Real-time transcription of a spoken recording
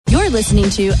listening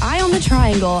to Eye on the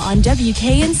Triangle on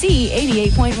WKNC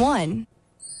 88.1.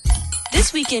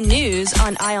 This weekend news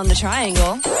on Eye on the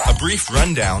Triangle. A brief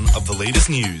rundown of the latest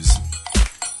news.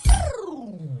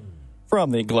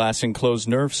 From the Glass Enclosed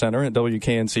Nerve Center at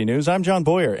WKNC News, I'm John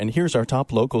Boyer, and here's our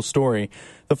top local story.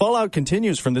 The fallout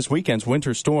continues from this weekend's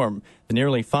winter storm. The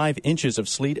nearly 5 inches of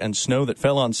sleet and snow that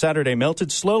fell on Saturday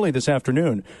melted slowly this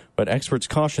afternoon, but experts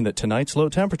caution that tonight's low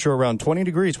temperature around 20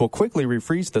 degrees will quickly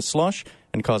refreeze the slush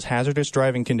and cause hazardous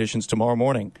driving conditions tomorrow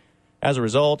morning. As a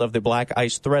result of the black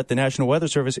ice threat, the National Weather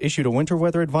Service issued a winter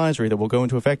weather advisory that will go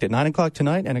into effect at 9 o'clock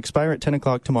tonight and expire at 10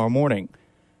 o'clock tomorrow morning.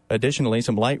 Additionally,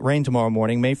 some light rain tomorrow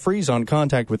morning may freeze on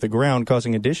contact with the ground,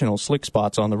 causing additional slick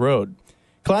spots on the road.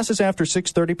 Classes after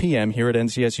 6:30 p.m. here at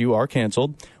NCSU are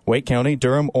canceled. Wake County,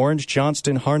 Durham, Orange,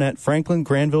 Johnston, Harnett, Franklin,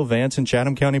 Granville, Vance, and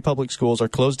Chatham County Public Schools are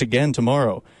closed again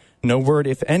tomorrow. No word,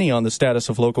 if any, on the status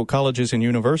of local colleges and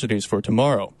universities for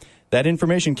tomorrow. That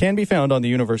information can be found on the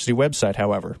university website,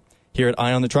 however. Here at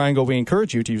Eye on the Triangle, we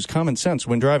encourage you to use common sense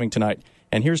when driving tonight.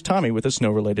 And here's Tommy with a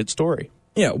snow-related story.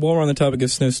 Yeah, while we're on the topic of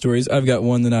snow stories, I've got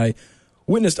one that I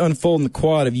witnessed unfold in the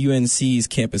quad of UNC's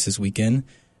campus this weekend.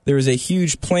 There was a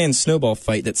huge planned snowball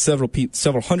fight that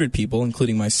several hundred people,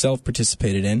 including myself,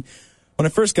 participated in. When I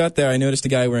first got there, I noticed a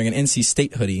guy wearing an NC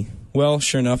State hoodie. Well,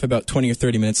 sure enough, about 20 or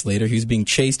 30 minutes later, he was being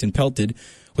chased and pelted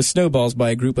with snowballs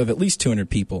by a group of at least 200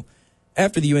 people.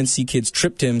 After the UNC kids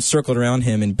tripped him, circled around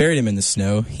him, and buried him in the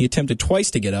snow, he attempted twice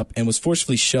to get up and was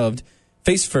forcefully shoved,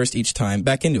 face first each time,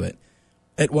 back into it.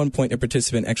 At one point, a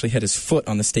participant actually had his foot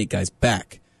on the state guy's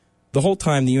back. The whole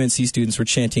time, the UNC students were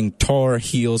chanting Tar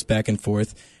Heels back and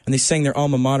forth, and they sang their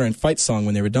alma mater and fight song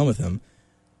when they were done with him.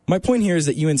 My point here is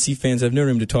that UNC fans have no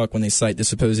room to talk when they cite the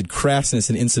supposed crassness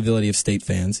and incivility of state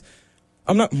fans.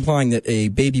 I'm not implying that a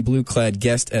baby blue-clad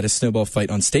guest at a snowball fight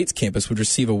on State's campus would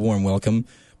receive a warm welcome,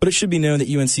 but it should be known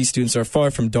that UNC students are far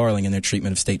from darling in their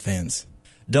treatment of state fans.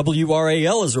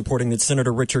 WRAL is reporting that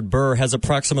Senator Richard Burr has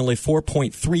approximately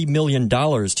 $4.3 million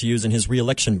to use in his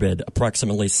re-election bid,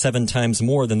 approximately 7 times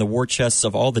more than the war chests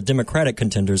of all the Democratic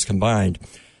contenders combined.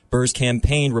 Burr's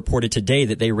campaign reported today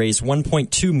that they raised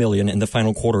 $1.2 million in the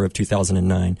final quarter of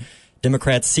 2009.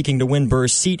 Democrats seeking to win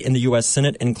Burr's seat in the U.S.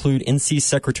 Senate include NC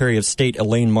Secretary of State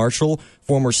Elaine Marshall,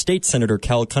 former State Senator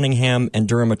Cal Cunningham, and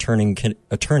Durham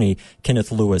attorney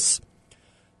Kenneth Lewis.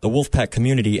 The Wolfpack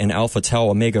community and Alpha Tau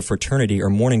Omega fraternity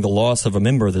are mourning the loss of a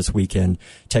member this weekend.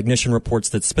 Technician reports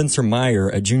that Spencer Meyer,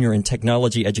 a junior in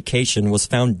technology education, was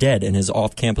found dead in his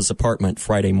off-campus apartment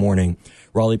Friday morning.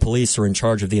 Raleigh police are in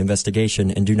charge of the investigation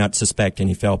and do not suspect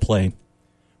any foul play.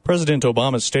 President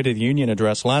Obama's State of the Union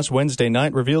address last Wednesday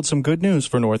night revealed some good news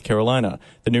for North Carolina.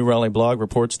 The New Raleigh blog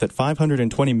reports that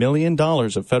 $520 million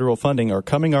of federal funding are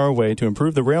coming our way to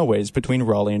improve the railways between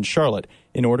Raleigh and Charlotte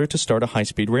in order to start a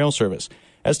high-speed rail service.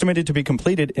 Estimated to be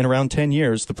completed in around 10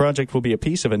 years, the project will be a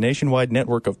piece of a nationwide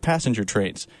network of passenger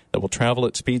trains that will travel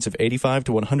at speeds of 85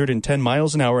 to 110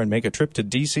 miles an hour and make a trip to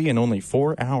D.C. in only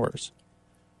 4 hours.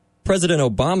 President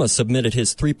Obama submitted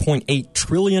his $3.8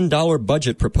 trillion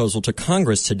budget proposal to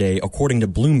Congress today, according to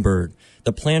Bloomberg.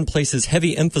 The plan places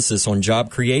heavy emphasis on job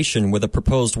creation with a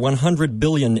proposed $100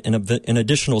 billion in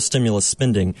additional stimulus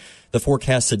spending. The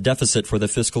forecasted deficit for the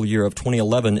fiscal year of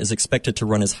 2011 is expected to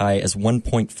run as high as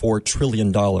 $1.4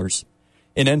 trillion.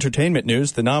 In entertainment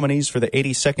news, the nominees for the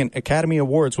 82nd Academy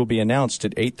Awards will be announced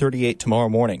at 8:38 tomorrow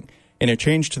morning. In a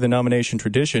change to the nomination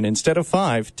tradition, instead of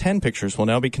 5, 10 pictures will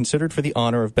now be considered for the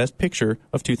honor of Best Picture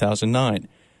of 2009.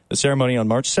 The ceremony on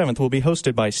March 7th will be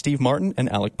hosted by Steve Martin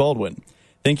and Alec Baldwin.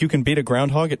 Think you can beat a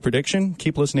groundhog at prediction?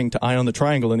 Keep listening to Eye on the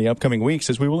Triangle in the upcoming weeks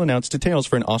as we will announce details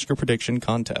for an Oscar prediction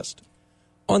contest.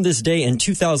 On this day in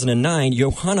 2009,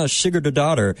 Jóhanna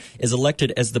Sigurðardóttir is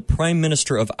elected as the Prime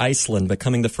Minister of Iceland,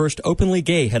 becoming the first openly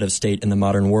gay head of state in the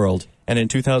modern world. And in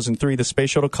 2003, the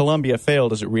space shuttle Columbia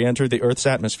failed as it re-entered the Earth's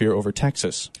atmosphere over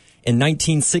Texas. In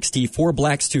 1960, 4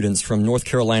 black students from North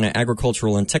Carolina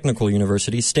Agricultural and Technical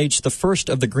University staged the first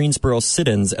of the Greensboro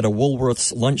sit-ins at a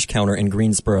Woolworth's lunch counter in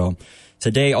Greensboro.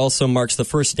 Today also marks the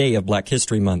first day of Black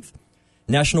History Month.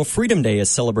 National Freedom Day is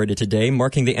celebrated today,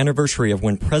 marking the anniversary of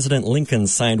when President Lincoln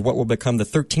signed what will become the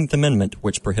 13th Amendment,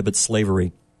 which prohibits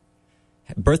slavery.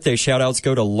 Birthday shout-outs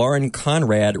go to Lauren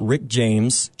Conrad, Rick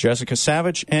James, Jessica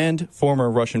Savage, and former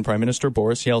Russian Prime Minister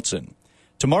Boris Yeltsin.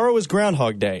 Tomorrow is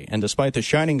Groundhog Day, and despite the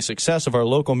shining success of our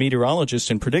local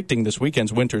meteorologists in predicting this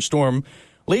weekend's winter storm,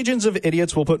 Legions of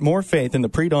idiots will put more faith in the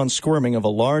pre-dawn squirming of a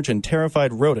large and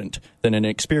terrified rodent than an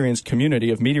experienced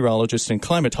community of meteorologists and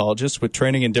climatologists with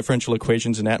training in differential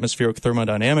equations and atmospheric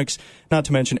thermodynamics, not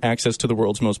to mention access to the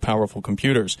world's most powerful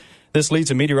computers. This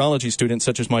leads a meteorology student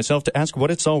such as myself to ask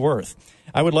what it's all worth.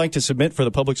 I would like to submit for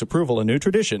the public's approval a new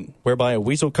tradition whereby a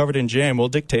weasel covered in jam will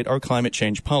dictate our climate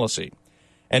change policy.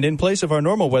 And in place of our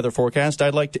normal weather forecast,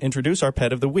 I'd like to introduce our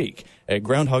pet of the week, a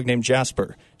groundhog named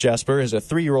Jasper. Jasper is a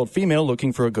 3-year-old female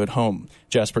looking for a good home.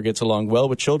 Jasper gets along well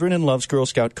with children and loves Girl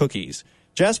Scout cookies.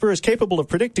 Jasper is capable of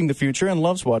predicting the future and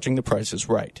loves watching The Price is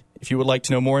Right. If you would like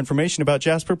to know more information about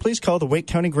Jasper, please call the Wake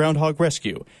County Groundhog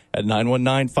Rescue at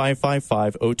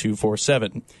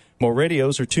 919-555-0247. More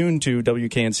radios are tuned to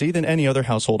WKNC than any other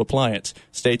household appliance.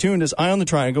 Stay tuned as Eye on the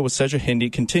Triangle with Seja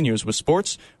Hindi continues with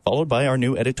sports, followed by our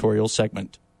new editorial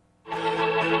segment.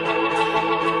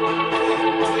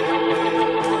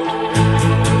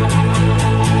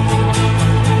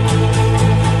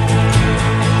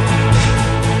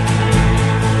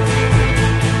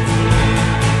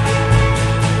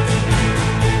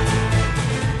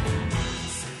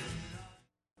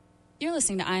 You're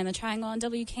listening to Eye on the Triangle on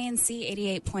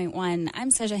WKNC 88.1. I'm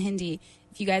Seja Hindi.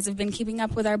 If you guys have been keeping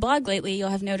up with our blog lately, you'll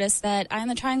have noticed that Eye on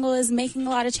the Triangle is making a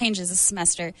lot of changes this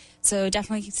semester, so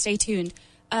definitely stay tuned.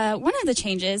 One of the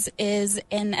changes is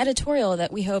an editorial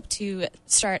that we hope to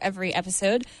start every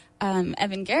episode.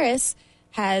 Evan Garris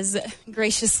has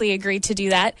graciously agreed to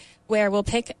do that, where we'll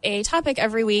pick a topic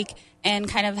every week and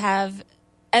kind of have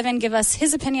Evan give us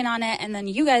his opinion on it, and then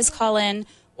you guys call in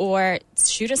or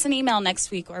shoot us an email next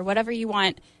week or whatever you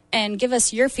want and give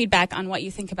us your feedback on what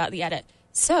you think about the edit.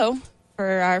 So, for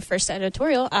our first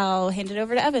editorial, I'll hand it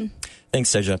over to Evan. Thanks,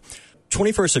 Seja.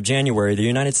 21st of January, the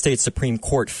United States Supreme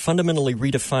Court fundamentally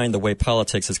redefined the way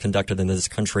politics is conducted in this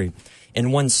country.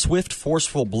 In one swift,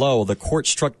 forceful blow, the court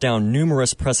struck down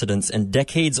numerous precedents and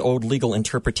decades-old legal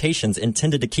interpretations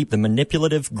intended to keep the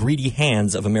manipulative, greedy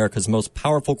hands of America's most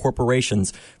powerful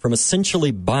corporations from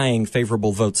essentially buying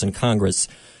favorable votes in Congress.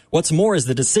 What's more is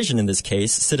the decision in this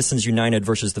case, Citizens United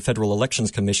versus the Federal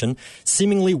Elections Commission,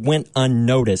 seemingly went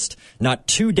unnoticed. Not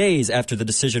 2 days after the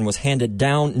decision was handed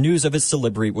down, news of its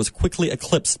delivery was quickly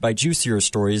eclipsed by juicier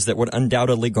stories that would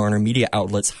undoubtedly garner media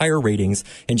outlets higher ratings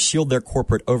and shield their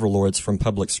corporate overlords from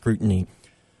public scrutiny.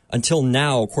 Until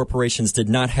now, corporations did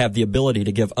not have the ability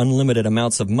to give unlimited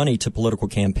amounts of money to political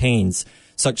campaigns.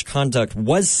 Such conduct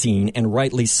was seen, and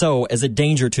rightly so, as a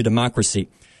danger to democracy.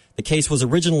 The case was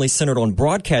originally centered on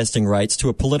broadcasting rights to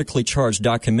a politically charged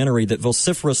documentary that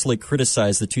vociferously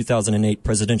criticized the 2008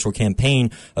 presidential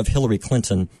campaign of Hillary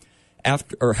Clinton.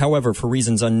 However, for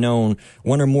reasons unknown,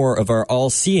 one or more of our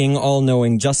all-seeing,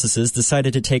 all-knowing justices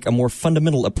decided to take a more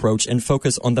fundamental approach and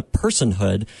focus on the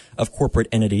personhood of corporate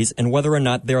entities and whether or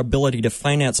not their ability to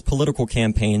finance political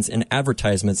campaigns and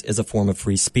advertisements is a form of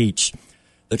free speech.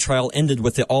 The trial ended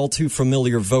with the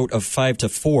all-too-familiar vote of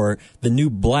 5-4, the new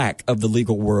black of the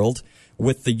legal world,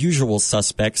 with the usual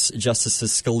suspects,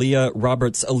 Justices Scalia,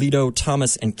 Roberts, Alito,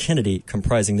 Thomas, and Kennedy,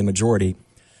 comprising the majority.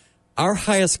 Our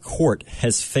highest court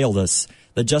has failed us.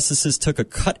 The justices took a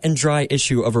cut-and-dry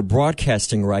issue over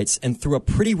broadcasting rights and through a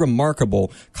pretty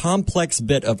remarkable, complex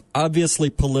bit of obviously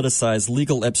politicized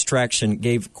legal abstraction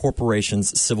gave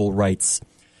corporations civil rights.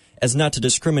 As not to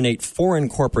discriminate, foreign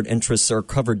corporate interests are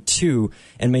covered too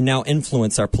and may now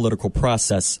influence our political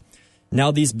process. Now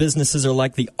these businesses are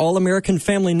like the all-American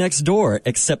family next door,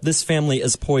 except this family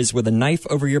is poised with a knife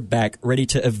over your back, ready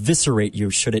to eviscerate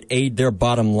you should it aid their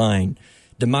bottom line.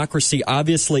 Democracy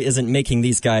obviously isn't making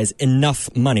these guys enough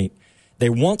money. They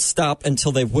won't stop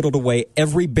until they've whittled away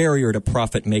every barrier to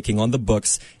profit-making on the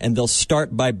books, and they'll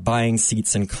start by buying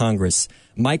seats in Congress.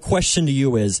 My question to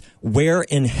you is, where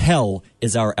in hell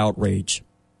is our outrage?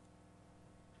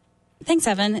 Thanks,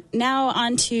 Evan. Now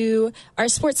on to our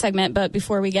sports segment, but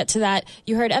before we get to that,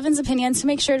 you heard Evan's opinions, so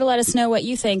make sure to let us know what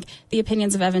you think. The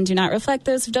opinions of Evan do not reflect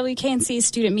those of WKNC,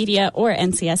 student media, or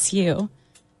NCSU.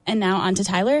 And now on to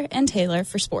Tyler and Taylor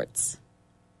for sports.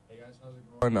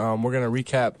 We're going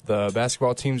to recap the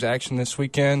basketball team's action this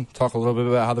weekend, talk a little bit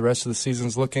about how the rest of the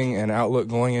season's looking and outlook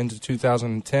going into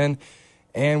 2010.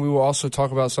 And we will also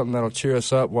talk about something that will cheer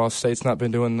us up while State's not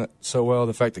been doing so well,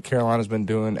 the fact that Carolina's been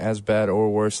doing as bad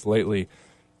or worse lately.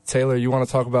 Taylor, you want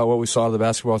to talk about what we saw of the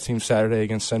basketball team Saturday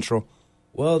against Central?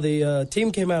 Well, the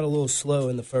team came out a little slow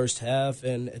in the first half,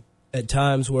 and at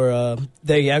times where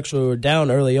they actually were down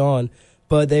early on.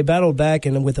 But they battled back,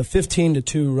 and with a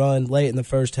 15-2 run late in the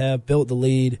first half, built the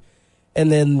lead. And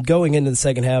then going into the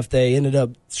second half, they ended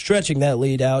up stretching that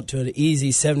lead out to an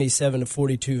easy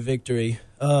 77-42 victory.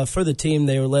 For the team,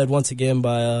 they were led once again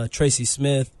by Tracy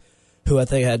Smith, who I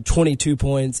think had 22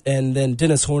 points, and then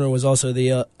Dennis Horner was also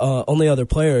the only other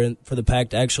player for the Pack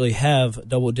to actually have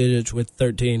double digits with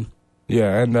 13.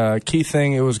 Yeah, and key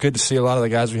thing, it was good to see a lot of the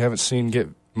guys we haven't seen get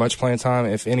much playing time,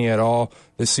 if any at all,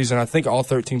 this season. I think all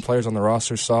 13 players on the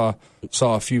roster saw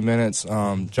a few minutes.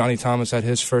 Johnny Thomas had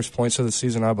his first points of the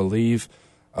season, I believe.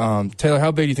 Taylor,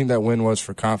 how big do you think that win was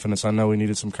for confidence? I know we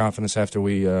needed some confidence after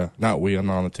I'm not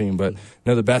on the team, but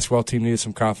the basketball team needed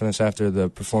some confidence after the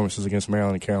performances against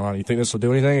Maryland and Carolina. You think this will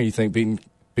do anything, or you think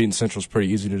beating Central's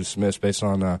pretty easy to dismiss based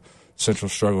on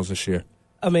Central's struggles this year?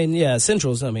 I mean, yeah,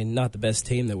 Central's, not the best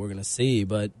team that we're going to see,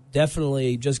 but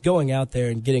definitely just going out there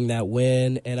and getting that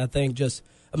win. And I think just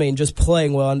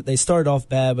playing well. They started off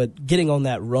bad, but getting on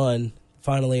that run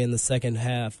finally in the second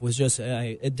half was just,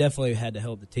 it definitely had to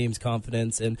help the team's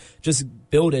confidence and just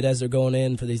build it as they're going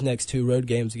in for these next 2 road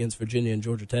games against Virginia and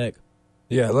Georgia Tech.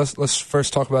 Yeah, let's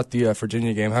first talk about the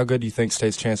Virginia game. How good do you think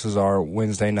State's chances are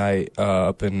Wednesday night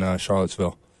up in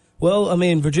Charlottesville? Well,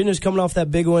 Virginia's coming off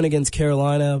that big win against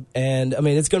Carolina, and,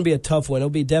 it's going to be a tough win. It'll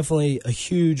be definitely a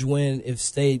huge win if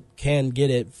State can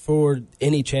get it for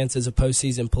any chances of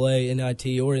postseason play,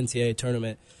 NIT or NCAA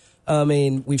tournament.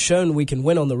 We've shown we can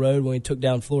win on the road when we took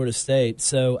down Florida State,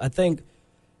 so I think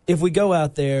if we go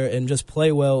out there and just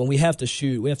play well, and we have to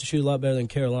shoot a lot better than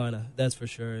Carolina, that's for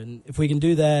sure. And if we can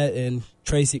do that and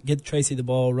get Tracy the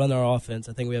ball, run our offense,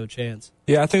 I think we have a chance.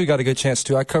 Yeah, I think we got a good chance,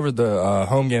 too. I covered the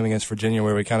home game against Virginia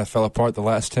where we kind of fell apart the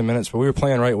last 10 minutes, but we were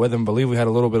playing right with them. I believe we had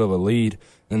a little bit of a lead,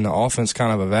 and the offense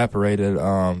kind of evaporated.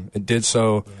 It did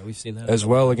so we've seen that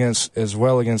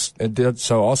it did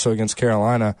so also against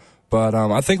Carolina. But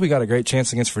I think we got a great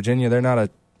chance against Virginia. They're not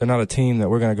a team that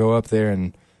we're going to go up there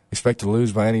and expect to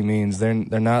lose by any means. They're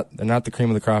not the cream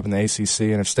of the crop in the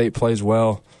ACC, and if State plays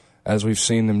well, as we've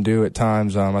seen them do at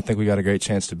times, I think we got a great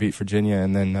chance to beat Virginia.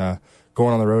 And then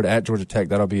going on the road at Georgia Tech,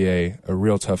 that'll be a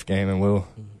real tough game, and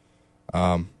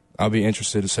I'll be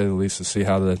interested, to say the least, to see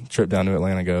how the trip down to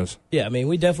Atlanta goes. Yeah,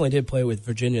 we definitely did play with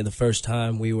Virginia the first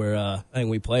time we were. I think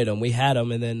we played them. We had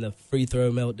them, and then the free throw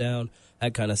meltdown,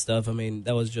 that kind of stuff.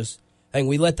 That was just. I think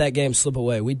we let that game slip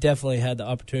away. We definitely had the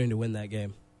opportunity to win that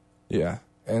game. Yeah.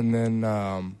 And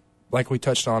then, like we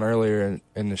touched on earlier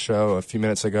in the show a few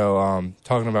minutes ago,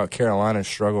 talking about Carolina's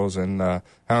struggles and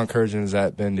how encouraging has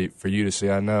that been for you to see?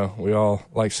 I know we all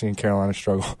like seeing Carolina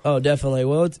struggle. Oh, definitely.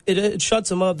 Well, it shuts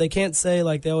them up. They can't say,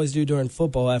 like they always do during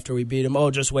football after we beat them,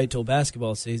 just wait till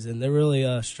basketball season. They're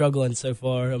really struggling so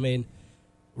far.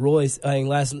 Roy's,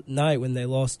 last night when they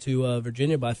lost to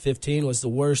Virginia by 15 was the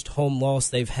worst home loss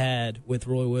they've had with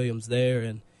Roy Williams there,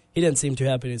 and he didn't seem too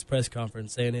happy in his press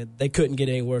conference, saying they couldn't get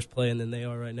any worse playing than they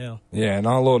are right now. Yeah, and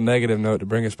on a little negative note, to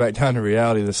bring us back down to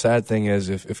reality, the sad thing is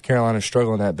if Carolina's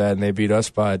struggling that bad and they beat us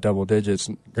by double digits,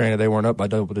 granted they weren't up by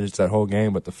double digits that whole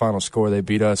game, but the final score, they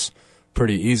beat us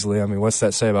pretty easily. What's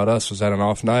that say about us? Was that an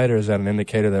off night, or is that an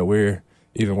indicator that we're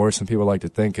even worse than people like to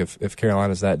think if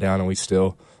Carolina's that down and we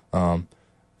still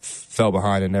fell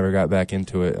behind and never got back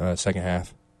into it second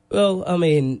half? Well,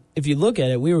 if you look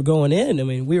at it, we were going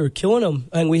in. We were killing them.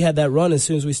 And we had that run as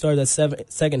soon as we started that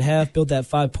second half, built that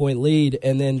 5-point lead,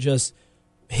 and then just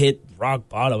hit rock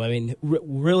bottom.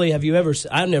 Really, have you ever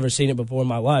 – I've never seen it before in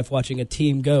my life, watching a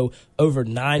team go over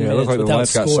 9 minutes without scoring. It looked like the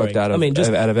life got sucked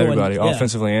out of everybody,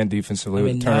 offensively and defensively,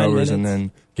 with turnovers and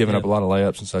then giving up a lot of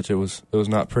layups and such. It was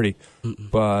not pretty.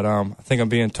 But I think I'm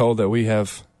being told that we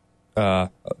have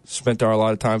spent our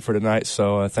allotted time for tonight,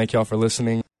 so thank you all for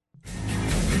listening.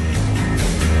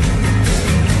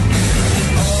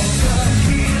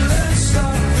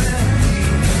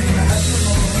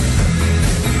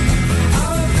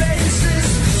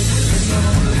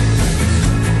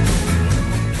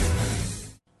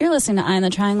 You're listening to Eye on the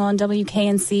Triangle on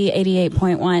WKNC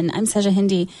 88.1. I'm Seja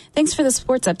Hindi. Thanks for the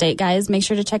sports update, guys. Make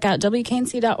sure to check out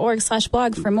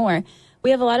WKNC.org/blog for more.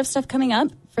 We have a lot of stuff coming up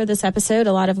for this episode,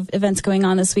 a lot of events going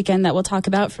on this weekend that we'll talk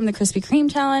about, from the Krispy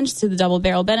Kreme Challenge to the Double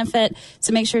Barrel Benefit.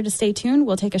 So make sure to stay tuned.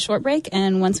 We'll take a short break,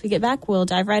 and once we get back, we'll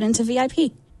dive right into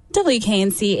VIP.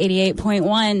 WKNC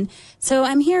 88.1. So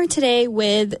I'm here today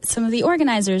with some of the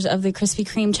organizers of the Krispy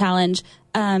Kreme Challenge.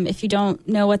 If you don't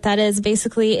know what that is,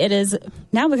 basically it is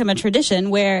now become a tradition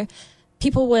where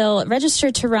people will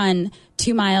register to run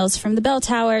 2 miles from the Bell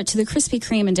Tower to the Krispy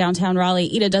Kreme in downtown Raleigh,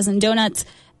 eat a dozen donuts,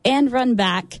 and run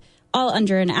back, all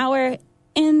under an hour,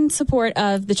 in support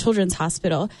of the Children's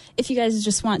Hospital. If you guys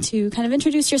just want to kind of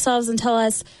introduce yourselves and tell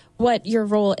us what your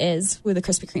role is with the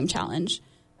Krispy Kreme Challenge.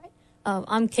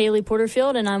 I'm Kaylee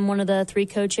Porterfield, and I'm one of the 3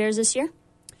 co-chairs this year.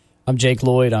 I'm Jake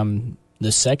Lloyd. I'm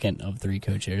the second of 3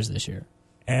 co-chairs this year.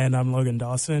 And I'm Logan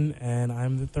Dawson, and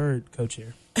I'm the 3rd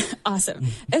co-chair. Awesome.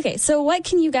 Okay, so what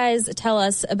can you guys tell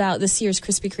us about this year's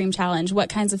Krispy Kreme Challenge? What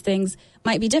kinds of things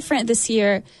might be different this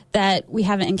year that we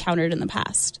haven't encountered in the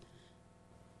past?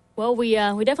 Well, we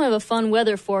definitely have a fun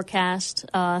weather forecast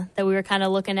that we were kind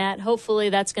of looking at. Hopefully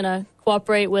that's going to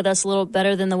cooperate with us a little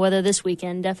better than the weather this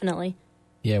weekend, definitely.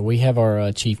 Yeah, we have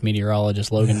our chief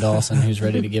meteorologist, Logan Dawson, who's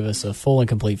ready to give us a full and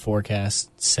complete forecast,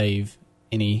 save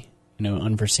any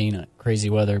unforeseen crazy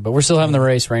weather. But we're still having the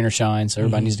race, rain or shine, so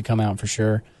everybody needs to come out for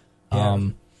sure. Yeah.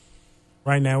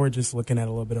 Right now we're just looking at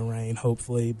a little bit of rain,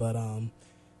 hopefully, but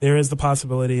there is the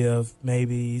possibility of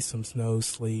maybe some snow,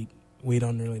 sleet. We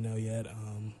don't really know yet.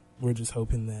 We're just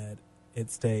hoping that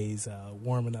it stays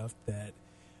warm enough that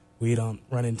we don't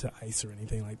run into ice or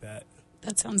anything like that.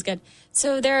 That sounds good.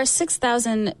 So there are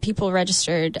 6,000 people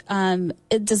registered.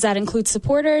 Does that include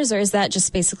supporters, or is that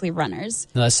just basically runners?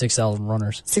 No, that's 6,000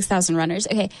 runners. 6,000 runners.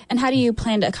 Okay. And how do you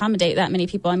plan to accommodate that many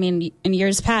people? I mean, in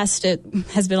years past, it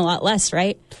has been a lot less,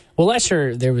 right? Well, last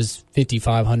year there was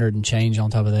 5,500 and change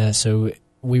on top of that, so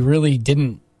we really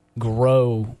didn't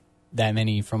grow that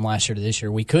many from last year to this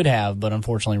year. We could have, but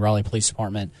unfortunately Raleigh Police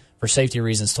Department, for safety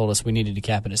reasons, told us we needed to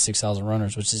cap it at 6,000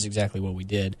 runners, which is exactly what we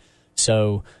did.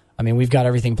 So, I mean, we've got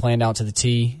everything planned out to the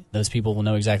T. Those people will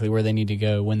know exactly where they need to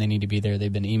go, when they need to be there.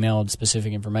 They've been emailed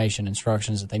specific information,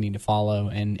 instructions that they need to follow,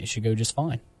 and it should go just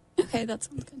fine. Okay, that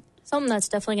sounds good. Something that's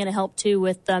definitely going to help, too,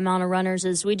 with the amount of runners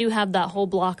is we do have that whole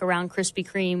block around Krispy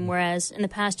Kreme, whereas in the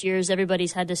past years,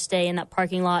 everybody's had to stay in that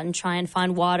parking lot and try and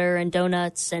find water and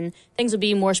donuts, and things will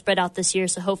be more spread out this year,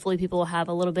 so hopefully people will have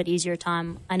a little bit easier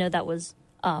time. I know that was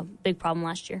a big problem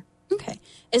last year. Okay.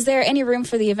 Is there any room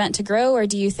for the event to grow, or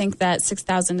do you think that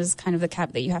 6,000 is kind of the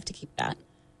cap that you have to keep at?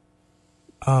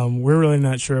 We're really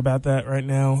not sure about that right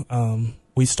now.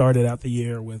 We started out the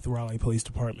year with Raleigh Police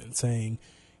Department saying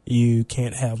you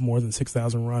can't have more than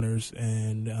 6,000 runners,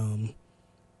 and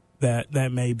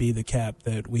that may be the cap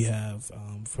that we have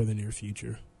for the near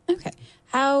future. Okay.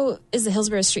 How is the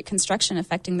Hillsborough Street construction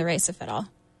affecting the race, if at all?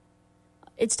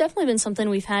 It's definitely been something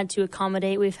we've had to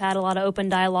accommodate. We've had a lot of open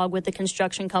dialogue with the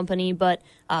construction company, but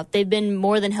they've been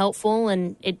more than helpful,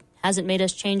 and it hasn't made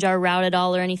us change our route at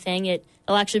all or anything.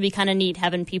 It'll actually be kind of neat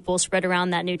having people spread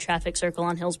around that new traffic circle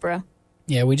on Hillsborough.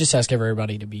 Yeah, we just ask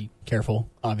everybody to be careful.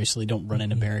 Obviously, don't run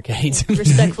into barricades.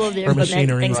 Respectful of the equipment,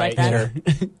 things right, like that.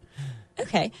 Sure.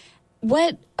 Okay.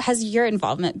 What has your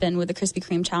involvement been with the Krispy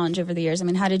Kreme Challenge over the years? I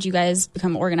mean, how did you guys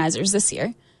become organizers this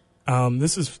year?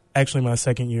 This is actually my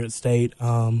second year at State.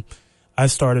 I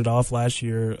started off last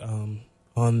year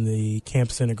on the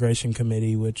Campus Integration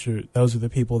Committee, those are the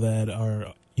people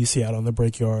that you see out on the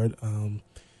Brickyard,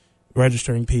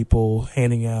 registering people,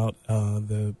 handing out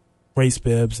the race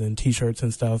bibs and T-shirts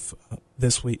and stuff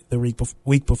the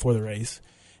week before the race.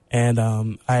 And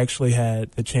I actually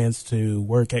had the chance to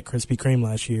work at Krispy Kreme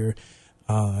last year,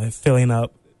 filling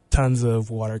up tons of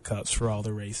water cups for all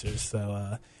the racers.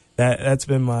 So that's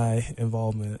been my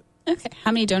involvement. Okay.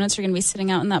 How many donuts are going to be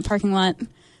sitting out in that parking lot?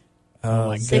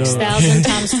 6,000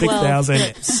 times 12.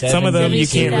 6,000. Some of them you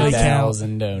can't really count.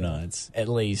 7,000 donuts, at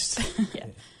least. Yeah.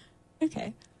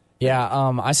 Okay. Yeah,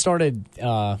 I started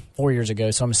 4 years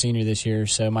ago, so I'm a senior this year.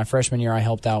 So my freshman year, I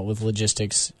helped out with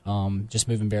logistics, just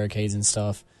moving barricades and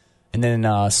stuff. And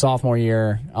then sophomore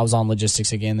year, I was on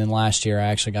logistics again. Then last year, I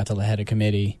actually got to the head of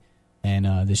committee.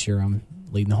 And this year, I'm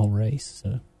leading the whole race.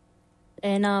 So.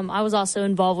 And I was also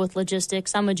involved with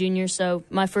logistics. I'm a junior, so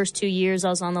my first 2 years I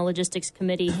was on the logistics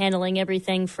committee handling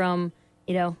everything from,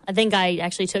 I think I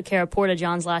actually took care of Porta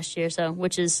Johns last year,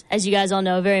 which is, as you guys all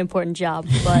know, a very important job.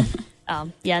 But,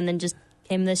 and then just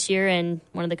came this year and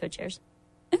one of the co-chairs.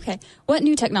 Okay. What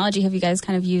new technology have you guys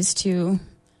kind of used to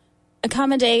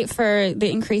accommodate for the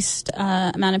increased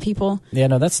amount of people? Yeah,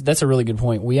 no, that's a really good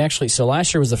point. We actually, so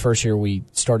last year was the first year we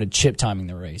started chip timing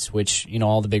the race, which,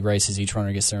 all the big races, each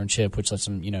runner gets their own chip, which lets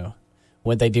them,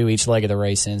 what they do each leg of the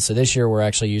race in. So this year we're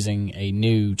actually using a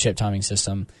new chip timing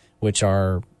system, which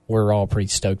we're all pretty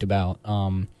stoked about.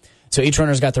 So each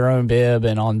runner's got their own bib,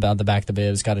 and on about the back of the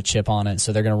bib's got a chip on it.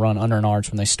 So they're going to run under an arch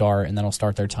when they start, and then they'll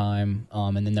start their time,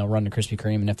 and then they'll run to Krispy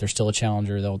Kreme, and if they're still a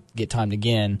challenger, they'll get timed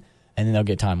again. And then they'll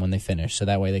get time when they finish. So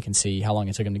that way they can see how long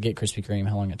it took them to get Krispy Kreme,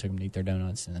 how long it took them to eat their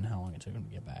donuts, and then how long it took them to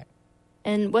get back.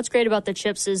 And what's great about the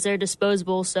chips is they're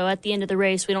disposable. So at the end of the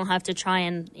race, we don't have to try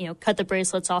and cut the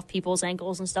bracelets off people's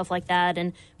ankles and stuff like that.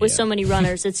 And with so many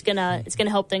runners, it's gonna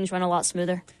help things run a lot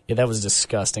smoother. Yeah, that was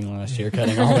disgusting last year,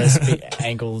 cutting all those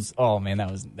ankles. Oh man,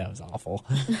 that was awful.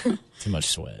 Too much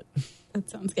sweat. That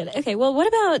sounds good. Okay, well, what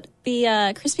about the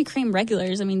Krispy Kreme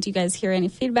regulars? I mean, do you guys hear any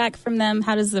feedback from them?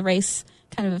 How does the race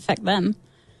kind of affect them?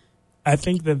 I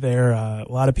think that there are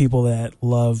a lot of people that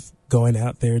love going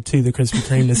out there to the Krispy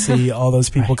Kreme to see all those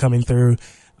people coming through.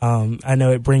 I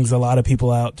know it brings a lot of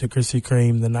people out to Krispy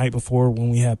Kreme the night before when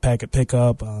we have packet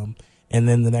pickup, and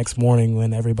then the next morning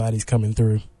when everybody's coming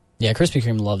through. Yeah, Krispy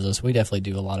Kreme loves us. We definitely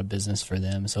do a lot of business for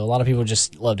them. So a lot of people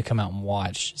just love to come out and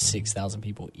watch 6,000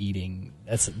 people eating.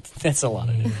 That's a lot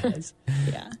of new guys.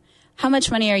 Yeah. How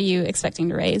much money are you expecting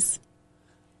to raise?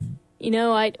 You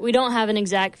know, we don't have an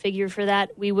exact figure for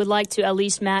that. We would like to at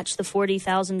least match the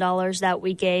 $40,000 that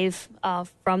we gave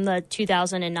from the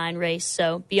 2009 race.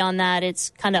 So beyond that, it's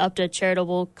kind of up to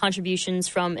charitable contributions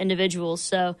from individuals.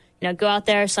 So, you know, go out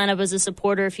there, sign up as a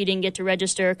supporter if you didn't get to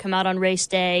register, come out on race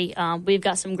day. We've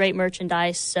got some great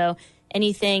merchandise. So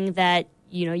anything that,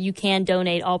 you know, you can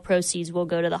donate, all proceeds will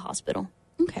go to the hospital.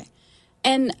 Okay.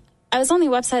 And I was on the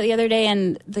website the other day,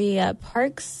 and the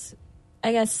Parks,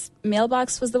 I guess,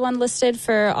 mailbox was the one listed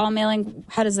for all mailing.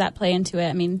 How does that play into it?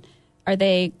 I mean, are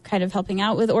they kind of helping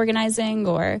out with organizing,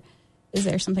 or is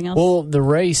there something else? Well, the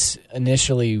race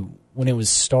initially, when it was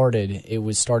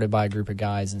started by a group of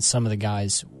guys, and some of the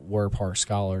guys were Park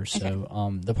Scholars. Okay.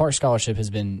 So the Park Scholarship has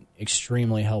been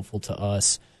extremely helpful to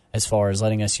us as far as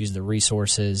letting us use the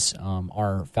resources.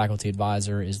 Our faculty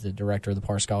advisor is the director of the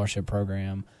Park Scholarship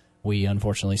program. We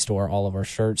unfortunately store all of our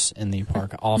shirts in the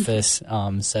park office,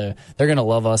 so they're going to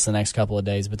love us the next couple of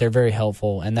days, but they're very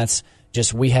helpful, and that's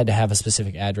just, we had to have a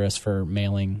specific address for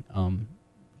mailing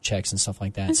checks and stuff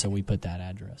like that, so we put that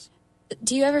address.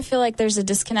 Do you ever feel like there's a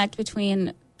disconnect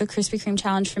between the Krispy Kreme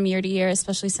challenge from year to year,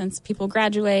 especially since people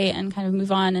graduate and kind of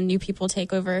move on and new people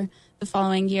take over the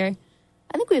following year?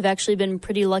 I think we've actually been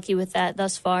pretty lucky with that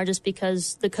thus far, just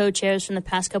because the co-chairs from the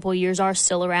past couple of years are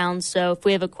still around. So if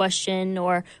we have a question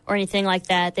or anything like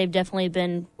that, they've definitely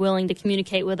been willing to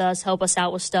communicate with us, help us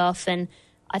out with stuff. And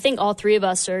I think all three of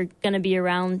us are going to be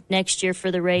around next year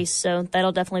for the race, so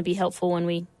that'll definitely be helpful when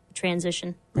we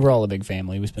transition. We're all a big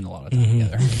family. We spend a lot of time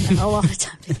together. A lot of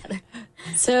time together.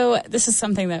 So this is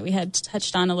something that we had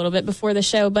touched on a little bit before the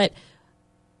show, but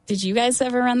did you guys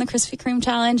ever run the Krispy Kreme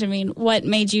challenge? I mean, what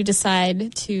made you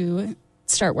decide to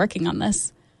start working on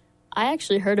this? I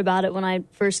actually heard about it when I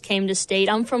first came to state.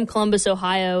 I'm from Columbus,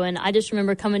 Ohio, and I just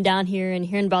remember coming down here and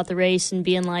hearing about the race and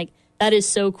being like, that is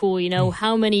so cool. You know,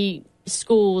 how many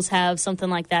schools have something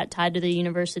like that tied to the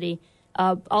university?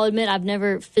 I'll admit I've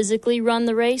never physically run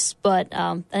the race, but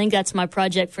I think that's my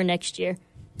project for next year.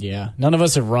 Yeah, none of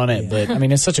us have run it, but I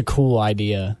mean, it's such a cool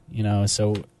idea, you know,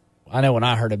 so I know when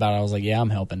I heard about it, I was like, yeah, I'm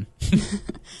helping.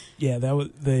 Yeah, that was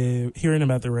hearing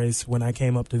about the race when I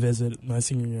came up to visit my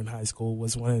senior year in high school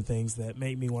was one of the things that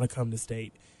made me want to come to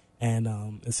state. And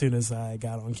as soon as I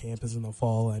got on campus in the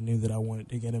fall, I knew that I wanted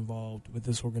to get involved with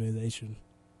this organization.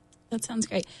 That sounds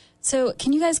great. So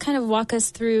can you guys kind of walk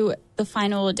us through the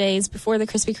final days before the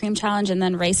Krispy Kreme challenge and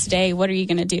then race day? What are you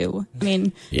going to do? I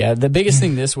mean, yeah, the biggest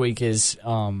thing this week is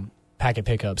packet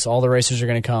pickups. All the racers are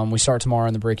going to come. We start tomorrow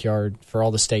in the Brickyard for all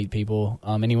the state people.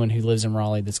 Anyone who lives in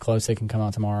Raleigh that's close, they can come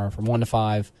out tomorrow from 1 to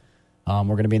 5. We're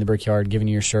going to be in the Brickyard giving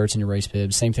you your shirts and your race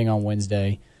bibs. Same thing on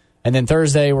Wednesday. And then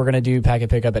Thursday, we're going to do packet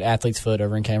pickup at Athlete's Foot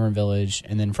over in Cameron Village.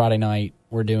 And then Friday night,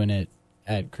 we're doing it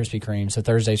at Krispy Kreme. So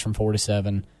Thursdays from 4 to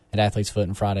 7 at Athlete's Foot,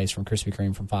 and Fridays from Krispy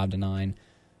Kreme from 5 to 9.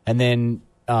 And then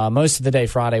most of the day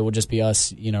Friday will just be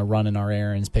us, you know, running our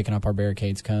errands, picking up our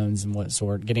barricades, cones, and what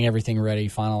sort, getting everything ready,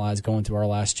 finalized, going through our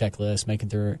last checklist, making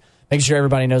sure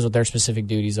everybody knows what their specific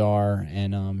duties are,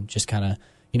 and just kind of,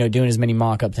 you know, doing as many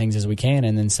mock-up things as we can.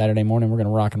 And then Saturday morning, we're going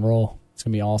to rock and roll. It's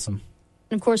going to be awesome.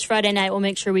 And of course, Friday night, we'll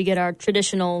make sure we get our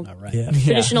traditional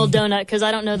donut, because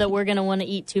I don't know that we're going to want to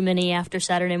eat too many after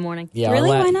Saturday morning. Yeah, really?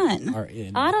 Why not?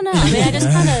 I don't know. I mean, I just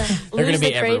kind of lose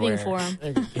the craving for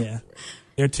them. Yeah.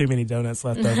 There are too many donuts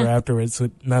left over afterwards,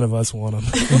 so none of us want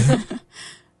them.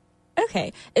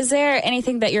 Okay. Is there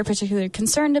anything that you're particularly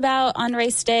concerned about on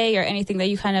race day, or anything that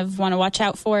you kind of want to watch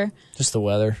out for? Just the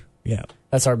weather. Yeah.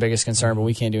 That's our biggest concern, but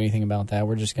we can't do anything about that.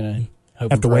 We're just going to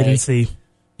hope have to wait and see.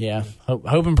 Yeah,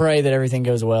 hope and pray that everything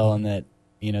goes well and that,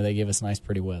 you know, they give us nice,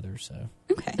 pretty weather. So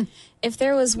okay, if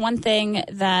there was one thing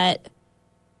that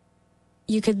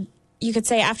you could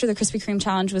say after the Krispy Kreme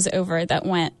challenge was over that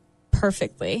went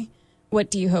perfectly, what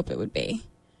do you hope it would be?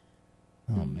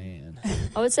 Oh man,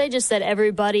 I would say just that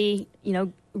everybody, you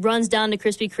know, runs down to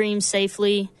Krispy Kreme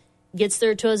safely, gets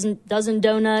their dozen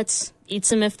donuts, eats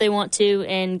them if they want to,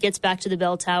 and gets back to the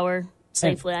bell tower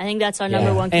safely. I think that's our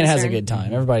number one concern. And has a good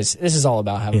time. This is all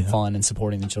about having fun and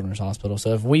supporting the Children's Hospital.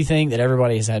 So if we think that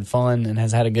everybody has had fun and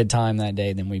has had a good time that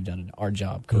day, then we've done our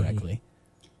job correctly.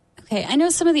 Okay, I know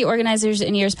some of the organizers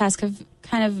in years past have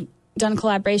kind of done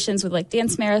collaborations with like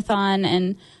Dance Marathon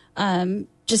and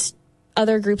just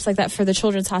other groups like that for the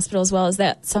Children's Hospital as well. Is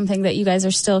that something that you guys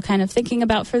are still kind of thinking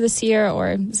about for this year, or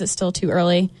is it still too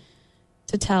early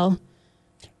to tell?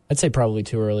 I'd say probably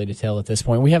too early to tell at this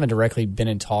point. We haven't directly been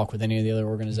in talk with any of the other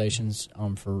organizations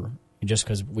just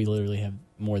because we literally have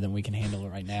more than we can handle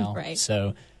right now. Right.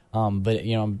 So, but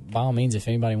by all means, if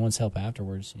anybody wants help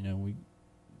afterwards, we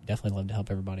definitely love to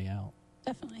help everybody out.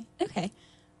 Definitely. Okay.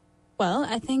 Well,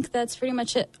 I think that's pretty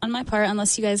much it on my part,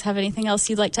 unless you guys have anything else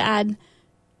you'd like to add.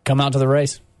 Come out to the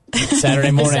race.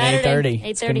 Saturday morning, Saturday, 8:30.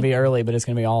 It's going to be early, but it's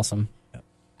going to be awesome.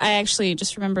 I actually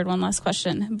just remembered one last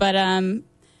question. But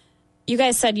you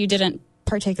guys said you didn't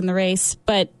partake in the race,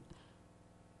 but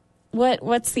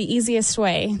what's the easiest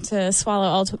way to swallow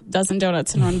all dozen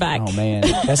donuts in one bag? Oh, man.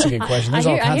 That's a good question. There's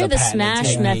all kinds I hear of the patented smash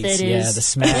techniques. method is... Yeah, the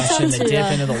smash and the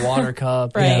dip into the water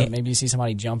cup. Right. Yeah, maybe you see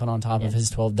somebody jumping on top of his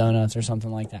 12 donuts or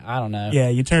something like that. I don't know. Yeah,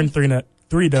 you turn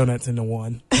three donuts into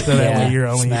one, so that way you're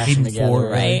only Smash eating them together, 4.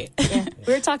 Right. Yeah.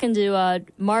 We were talking to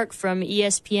Mark from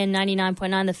ESPN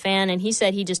 99.9 The Fan, and he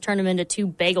said he just turned them into 2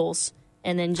 bagels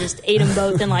and then just ate them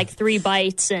both in like 3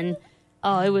 bites. And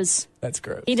it was... That's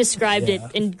gross. He described it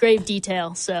in grave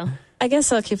detail, so... I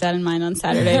guess I'll keep that in mind on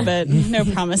Saturday, but no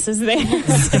promises there.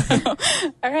 So,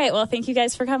 all right. Well, thank you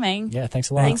guys for coming. Yeah,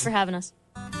 thanks a lot. Thanks for having us.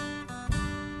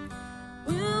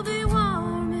 We'll be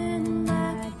warm in the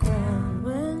background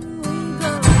when we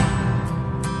go.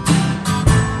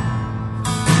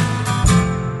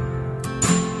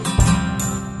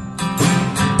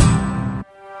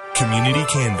 Community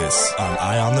Canvas on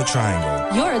Eye on the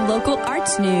Triangle. Your local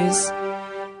arts news.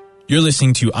 You're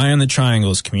listening to Eye on the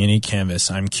Triangle's Community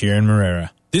Canvas. I'm Kieran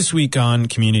Morera. This week on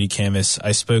Community Canvas,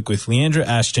 I spoke with Leandra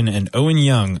Ashton and Owen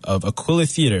Young of Aquila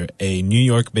Theater, a New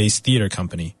York-based theater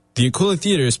company. The Aquila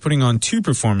Theater is putting on 2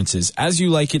 performances, As You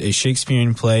Like It, a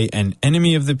Shakespearean play, and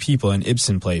Enemy of the People, an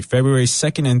Ibsen play, February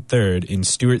 2nd and 3rd in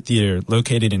Stewart Theater,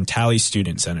 located in Talley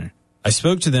Student Center. I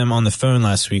spoke to them on the phone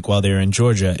last week while they were in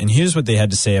Georgia, and here's what they had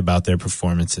to say about their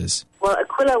performances. Well,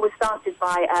 Aquila was started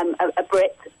by a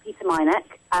Brit, Peter Minek,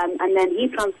 and then he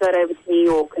transferred over to New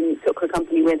York and took a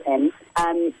company with him.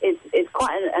 It's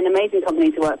quite an amazing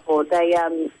company to work for. Their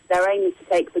aim is to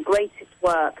take the greatest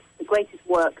work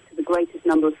to the greatest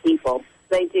number of people.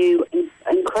 They do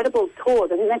incredible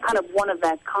tours. I think they're kind of one of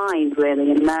their kind,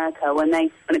 really, in America, when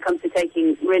it comes to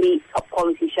taking really top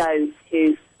quality shows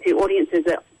to audiences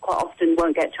that quite often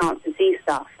won't get a chance to see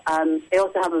stuff. They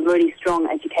also have a really strong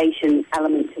education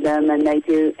element to them, and they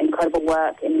do incredible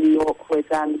work in New York with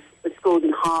schools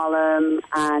in Harlem,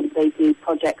 and they do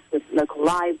projects with local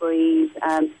libraries.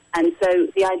 And so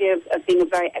the idea of being a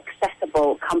very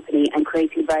accessible company and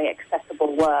creating very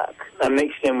accessible work. And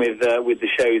mixed in with the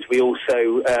shows, we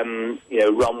also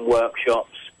run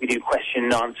workshops. We do question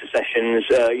and answer sessions,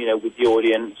 with the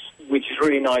audience, which is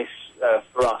really nice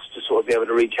for us to sort of be able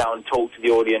to reach out and talk to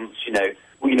the audience,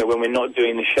 when we're not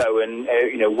doing the show, and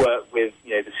work with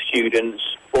the students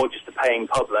or just the paying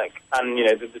public. And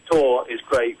the tour is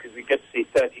great because we get to see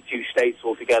 32 states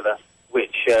altogether,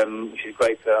 which is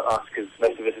great for us because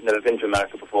most of us have never been to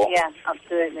America before. Yeah,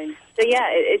 absolutely. So yeah,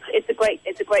 it's a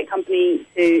great company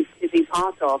to be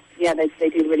part of. Yeah, they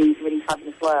do really, really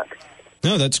fabulous work.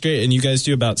 No, that's great. And you guys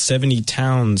do about 70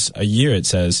 towns a year, it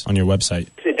says, on your website.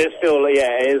 It does feel,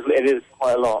 it is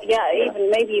quite a lot. Yeah,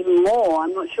 maybe even more.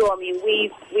 I'm not sure. I mean,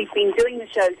 we've been doing the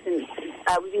show since,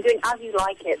 we've been doing As You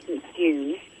Like It since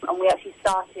June, and we actually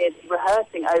started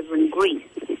rehearsing over in Greece,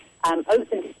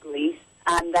 opened in Greece,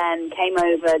 and then came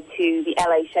over to the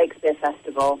LA Shakespeare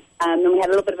Festival. Then we had a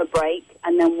little bit of a break,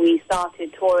 and then we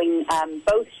started touring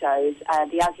both shows,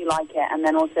 the As You Like It, and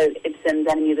then also Ibsen's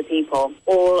Enemy of the People,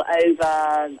 all over.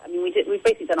 I mean, we've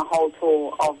basically done a whole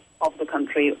tour of the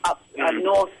country, up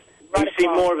north. We've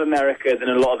seen more of America than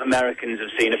a lot of Americans have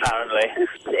seen, apparently.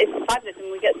 It's fabulous,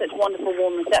 and we get such wonderful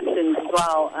warm receptions as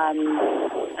well, and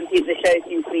the show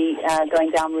seems to be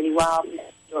going down really well.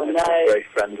 Very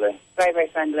friendly. Very, very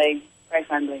friendly. Very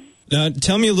friendly. Now,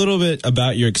 tell me a little bit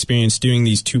about your experience doing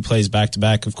these 2 plays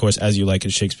back-to-back, of course, As You Like It,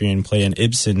 a Shakespearean play, and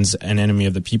Ibsen's An Enemy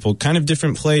of the People. Kind of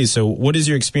different plays, so what is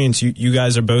your experience? You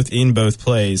guys are both in both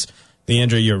plays.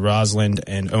 Leandra, you're Rosalind,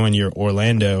 and Owen, you're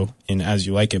Orlando in As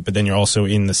You Like It, but then you're also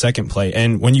in the second play.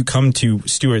 And when you come to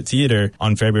Stewart Theater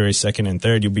on February 2nd and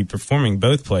 3rd, you'll be performing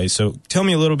both plays. So tell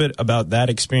me a little bit about that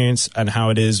experience and how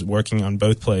it is working on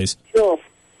both plays. Sure.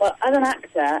 Well, as an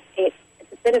actor, it's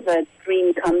a bit of a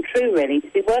dream come true, really, to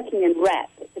be working in rep.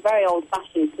 It's a very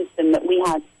old-fashioned system that we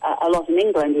had a lot in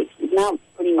England, which is now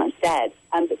pretty much dead.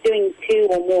 But doing 2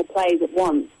 or more plays at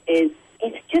once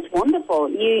it's just wonderful.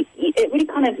 It really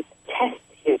kind of tests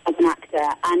you as an actor,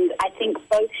 and I think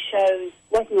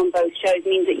working on both shows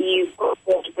means that you've got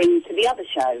more to bring to the other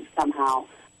show somehow.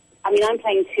 I mean, I'm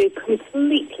playing 2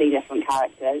 completely different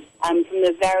characters, from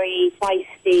the very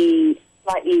feisty,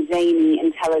 slightly zany,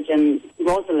 intelligent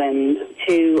Rosalind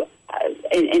to,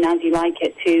 in As You Like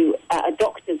It, to a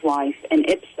doctor's wife in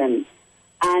Ibsen.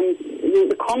 And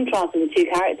the contrast of the two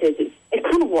characters, it's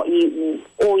kind of what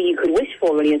all you could wish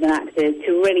for, really, as an actor, is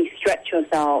to really stretch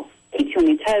yourself, keep you on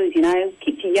your toes, you know,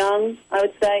 keep you young, I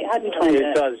would say. How do you find it?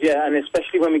 It does, yeah, and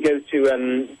especially when we go to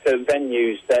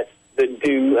venues that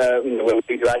do, where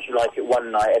we do As You Like It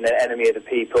one night and then Enemy of the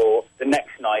People the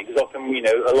next night, because often, you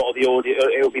know, a lot of the audience,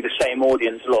 it'll be the same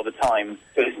audience a lot of the time.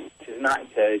 So as an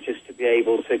actor, just to be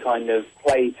able to kind of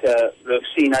play to the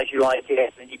scene As You Like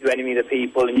It, and you do Enemy of the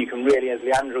People, and you can really, as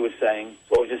Leandra was saying,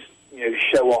 sort of just, you know,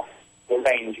 show off the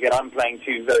range. Again, I'm playing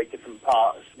two very different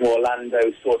parts.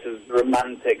 Orlando's sort of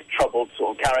romantic, troubled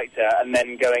sort of character, and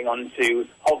then going on to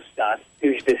Hofstad,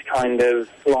 who's this kind of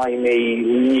slimy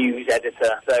news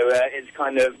editor. So it's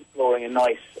kind of exploring a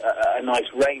nice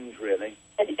range, really.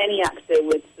 Any actor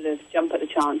would sort of jump at the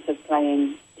chance of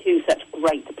playing two such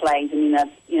great plays. I mean,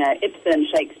 Ibsen,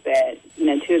 Shakespeare, you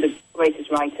know, two of the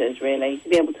greatest writers, really. To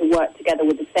be able to work together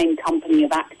with the same company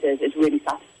of actors is really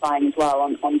satisfying as well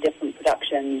on different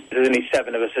productions. There's only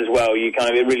 7 of us as well.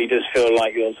 It really does feel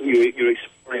like you're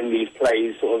exploring these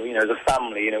plays sort of, you know, as a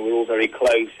family. You know, we're all very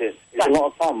close. It's a lot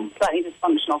of fun. Slightly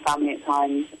dysfunctional family at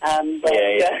times,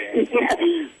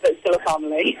 but still a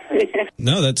family.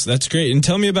 No, that's great. And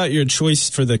tell me about your choice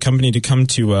for the company to come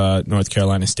to North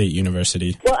Carolina State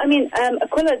University. Well, I mean,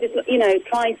 Aquila just, you know,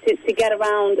 tries to get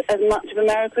around as much of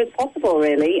America as possible,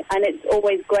 really, and it's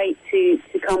always great to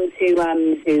come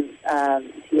to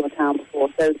your town before.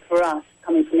 So for us,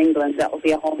 coming from England, that will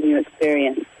be a whole new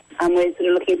experience. And we're sort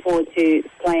of looking forward to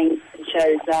playing some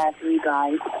shows there for you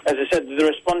guys. As I said, the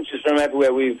responses from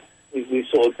everywhere we've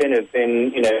sort of been have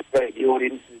been, you know, great. The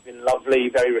audience has been lovely,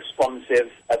 very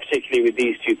responsive, particularly with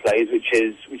these two plays, which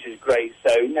is great.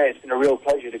 So, no, it's been a real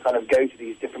pleasure to kind of go to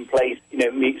these different plays, you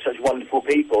know, meet such wonderful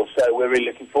people. So we're really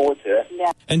looking forward to it.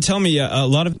 Yeah. And tell me, a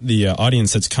lot of the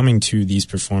audience that's coming to these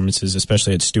performances,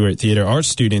 especially at Stewart Theater, are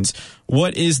students.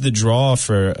 What is the draw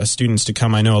for students to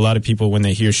come? I know a lot of people, when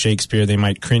they hear Shakespeare, they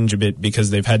might cringe a bit because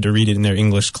they've had to read it in their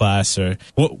English class. Or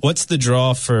what's the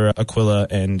draw for Aquila,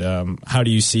 and how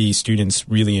do you see students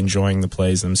really enjoying the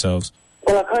plays themselves?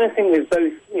 Well, I kind of think with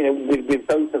both, you know, with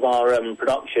both of our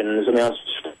productions, I mean, I was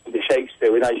with the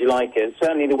Shakespeare, with As You Like It,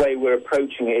 certainly the way we're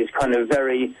approaching it is kind of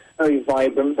very, very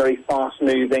vibrant, very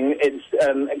fast-moving. It's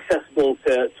accessible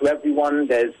to everyone.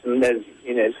 There's, you know,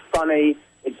 it's funny,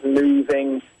 it's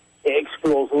moving, it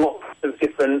explores lots of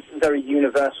different, very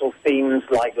universal themes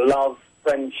like love,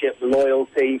 friendship,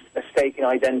 loyalty, mistaken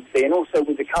identity, and also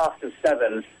with the cast of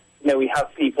 7, you know, we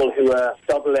have people who are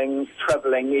doubling,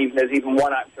 trebling, there's even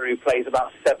one actor who plays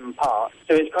about 7 parts.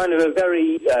 So it's kind of a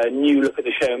very new look at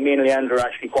the show. Me and Leandra are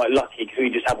actually quite lucky because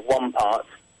we just have 1 part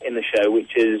in the show,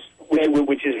 which is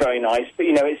very nice. But,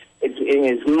 you know,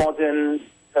 it's modern,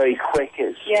 very quick.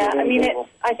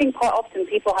 I think quite often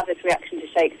people have this reaction to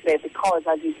Shakespeare because,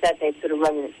 as you said, they've sort of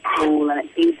read it at school and it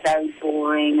seems very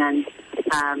boring and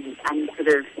sort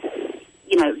of,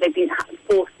 you know, they've been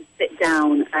forced to sit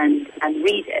down and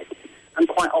read it, and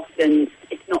quite often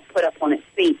it's not put up on its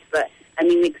feet. But I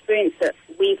mean, the experience that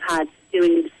we've had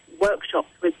doing workshops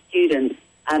with students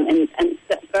and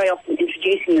very often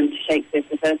introducing them to Shakespeare for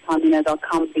the first time, you know, they'll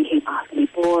come thinking, it's going to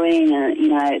be boring, and you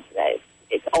know,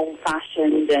 it's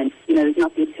old-fashioned, and you know, there's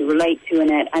nothing to relate to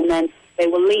in it, and then they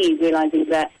will leave realizing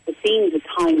that the themes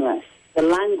are timeless, the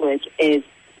language is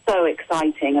so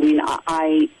exciting. I mean,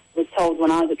 I was told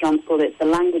when I was at drum school that it's the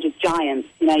language of giants.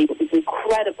 You know, you've got this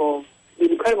incredible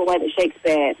way that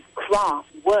Shakespeare crafts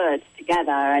words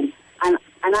together, and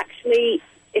actually,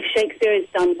 if Shakespeare is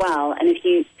done well, and if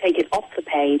you take it off the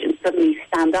page and suddenly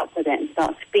stand up with it and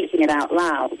start speaking it out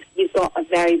loud, you've got a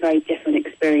very, very different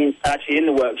experience. Actually, in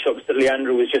the workshops that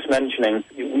Leandra was just mentioning,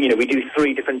 you know, we do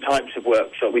 3 different types of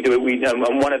workshop.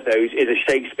 And one of those is a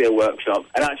Shakespeare workshop.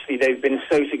 And actually, they've been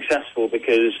so successful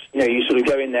because, you know, you sort of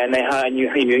go in there and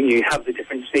you have the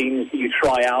different scenes that you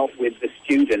try out with the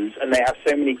students, and they have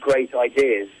so many great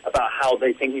ideas about how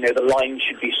they think, you know, the lines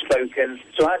should be spoken.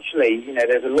 So actually, you know,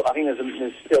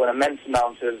 there's still an immense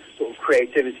amount of sort of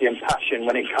creativity and passion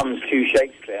when it comes to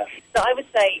Shakespeare. So I would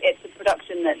say it's a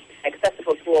production that's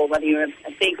accessible to all, whether you're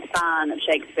a big fan of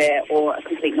Shakespeare or a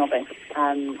complete novice.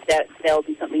 There'll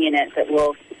be something in it that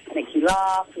will make you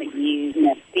laugh, make you, you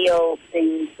know, feel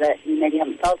things that you maybe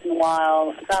haven't felt in a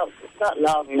while, about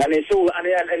love. And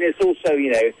it's also,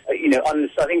 you know,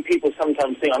 I think people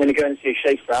sometimes think, I'm going to go and see a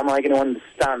Shakespeare, am I going to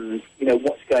understand, you know,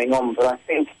 what's going on? But I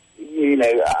think, you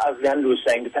know, as Leandra was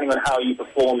saying, depending on how you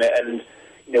perform it and,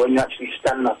 when you actually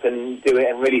stand up and do it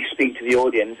and really speak to the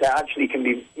audience, it actually can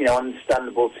be,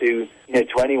 understandable to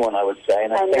anyone, I would say.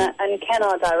 And Ken,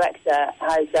 our director,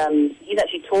 has he's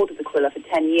actually toured with Aquila for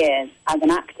 10 years as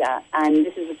an actor, and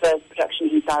this is the first production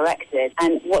he's directed.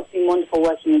 And what's been wonderful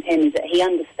working with him is that he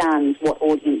understands what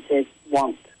audiences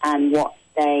want and what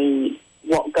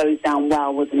goes down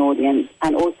well with an audience.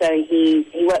 And also he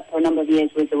worked for a number of years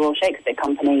with the Royal Shakespeare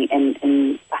Company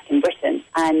back in Britain,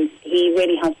 and he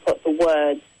really has put the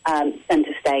words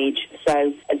centre stage.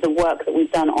 So the work that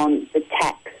we've done on the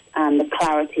text and the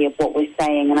clarity of what we're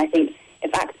saying, and I think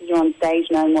if actors are on stage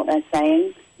knowing what they're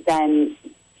saying, then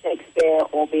Shakespeare,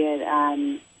 or be it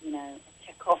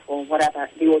Chekhov or whatever,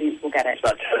 the audience will get it.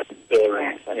 That's the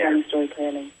story. The story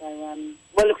clearly. So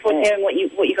we'll look forward to hearing what you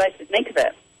guys make of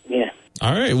it. Yeah.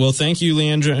 All right. Well, thank you,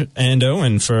 Leandra and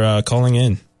Owen, for calling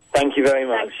in. Thank you very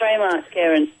much. Thanks very much,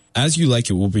 Kieran. As You Like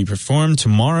It will be performed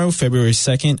tomorrow, February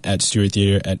 2nd at Stewart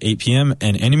Theater at 8 p.m.,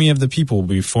 and Enemy of the People will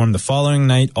be performed the following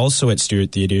night, also at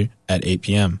Stewart Theater at 8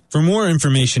 p.m. For more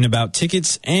information about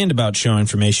tickets and about show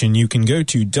information, you can go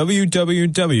to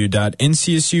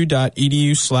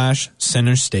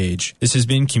www.ncsu.edu/centerstage. This has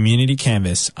been Community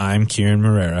Canvas. I'm Kieran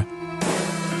Marrera.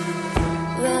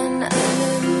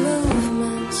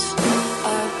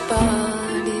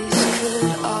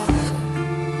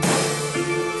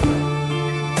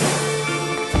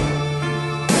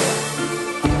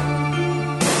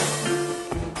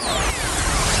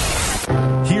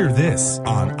 Hear this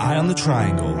on Eye on the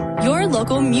Triangle. Your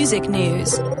local music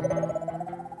news.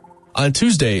 On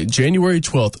Tuesday, January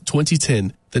 12th,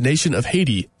 2010, the nation of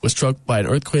Haiti was struck by an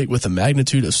earthquake with a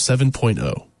magnitude of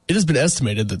 7.0. It has been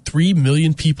estimated that 3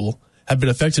 million people have been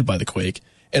affected by the quake,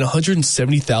 and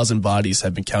 170,000 bodies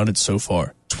have been counted so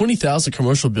far. 20,000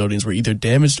 commercial buildings were either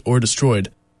damaged or destroyed,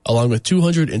 along with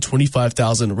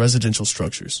 225,000 residential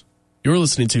structures. You're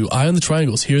listening to Eye on the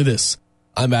Triangle's Hear This.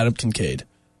 I'm Adam Kincaid.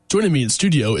 Joining me in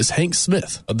studio is Hank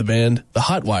Smith of the band The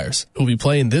Hot Wires, who will be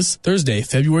playing this Thursday,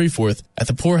 February 4th at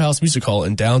the Poorhouse Music Hall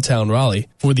in downtown Raleigh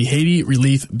for the Haiti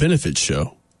Relief Benefit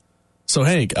Show. So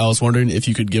Hank, I was wondering if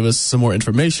you could give us some more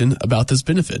information about this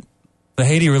benefit. The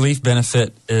Haiti Relief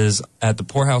Benefit is at the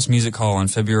Poorhouse Music Hall on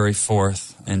February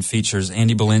 4th and features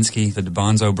Andy Belinsky, the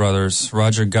DeBonzo Brothers,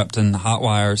 Roger Gupton, The Hot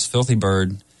Wires, Filthy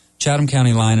Bird, Chatham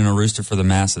County Line, and A Rooster for the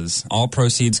Masses. All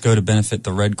proceeds go to benefit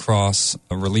the Red Cross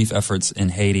relief efforts in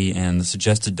Haiti, and the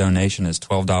suggested donation is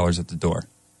 $12 at the door.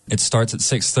 It starts at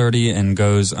 6:30 and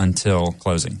goes until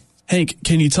closing. Hank,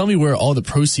 can you tell me where all the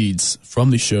proceeds from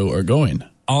the show are going?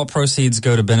 All proceeds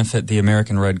go to benefit the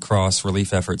American Red Cross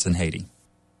relief efforts in Haiti.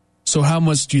 So how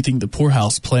much do you think the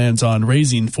Poorhouse plans on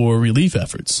raising for relief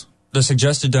efforts? The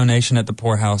suggested donation at the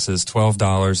Poorhouse is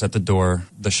 $12 at the door.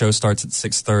 The show starts at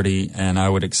 6:30, and I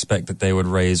would expect that they would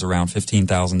raise around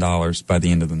 $15,000 by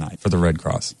the end of the night for the Red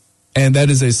Cross. And that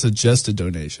is a suggested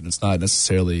donation. It's not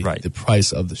necessarily the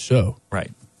price of the show.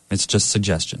 Right. It's just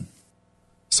suggestion.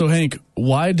 So, Hank,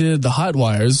 why did the Hot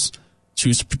Wires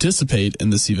choose to participate in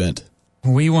this event?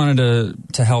 We wanted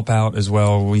to help out as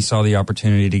well. We saw the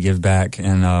opportunity to give back,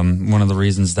 and one of the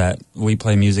reasons that we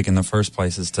play music in the first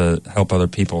place is to help other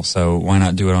people, so why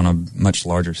not do it on a much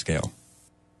larger scale?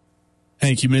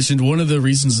 Hank, you mentioned one of the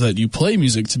reasons that you play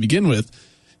music to begin with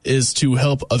is to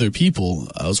help other people.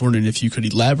 I was wondering if you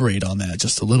could elaborate on that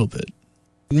just a little bit.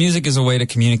 Music is a way to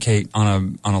communicate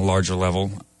on a larger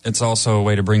level. It's also a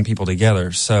way to bring people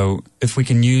together. So if we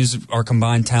can use our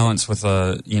combined talents with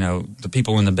the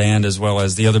people in the band as well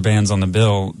as the other bands on the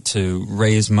bill to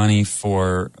raise money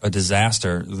for a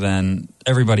disaster, then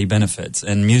everybody benefits.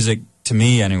 And music, to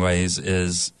me anyways,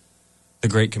 is the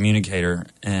great communicator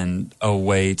and a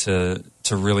way to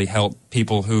really help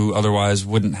people who otherwise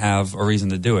wouldn't have a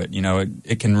reason to do it. You know,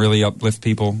 it can really uplift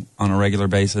people on a regular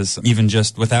basis, even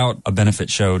just without a benefit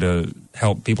show to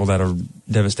help people that are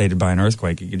devastated by an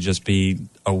earthquake. It could just be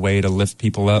a way to lift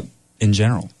people up in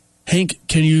general. Hank,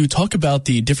 can you talk about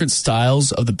the different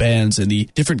styles of the bands and the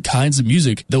different kinds of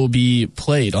music that will be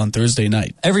played on Thursday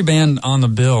night? Every band on the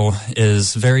bill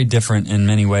is very different in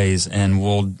many ways and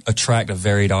will attract a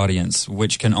varied audience,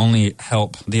 which can only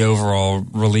help the overall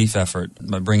relief effort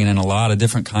by bringing in a lot of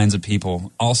different kinds of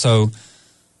people. Also,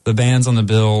 the bands on the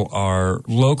bill are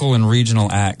local and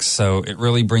regional acts, so it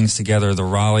really brings together the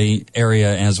Raleigh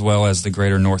area as well as the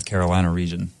greater North Carolina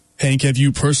region. Hank, have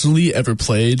you personally ever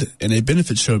played in a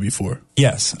benefit show before?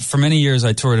 Yes. For many years,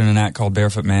 I toured in an act called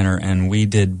Barefoot Manor, and we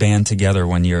did Band Together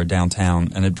one year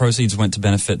downtown, and the proceeds went to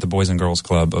benefit the Boys and Girls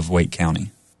Club of Wake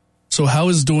County. So how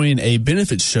is doing a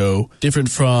benefit show different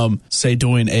from, say,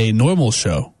 doing a normal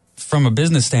show? from a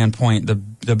business standpoint,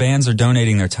 the bands are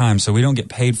donating their time, so we don't get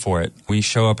paid for it. We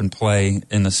show up and play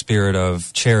in the spirit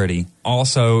of charity.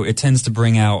 Also, it tends to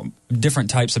bring out different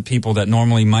types of people that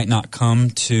normally might not come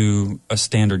to a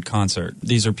standard concert.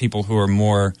 These are people who are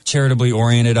more charitably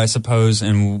oriented, I suppose,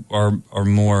 and are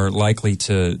more likely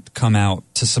to come out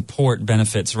to support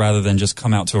benefits rather than just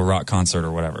come out to a rock concert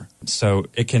or whatever. So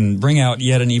it can bring out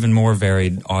yet an even more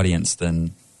varied audience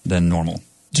than normal.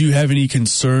 Do you have any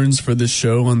concerns for this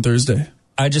show on Thursday?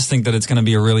 I just think that it's going to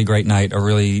be a really great night, a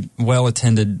really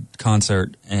well-attended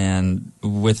concert, and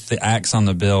with the acts on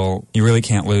the bill, you really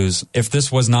can't lose. If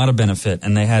this was not a benefit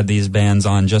and they had these bands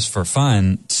on just for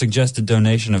fun, suggested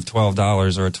donation of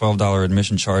 $12 or a $12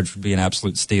 admission charge would be an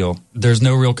absolute steal. There's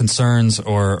no real concerns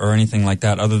or anything like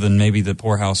that other than maybe the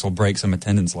poorhouse will break some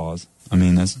attendance laws. I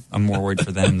mean, I'm more worried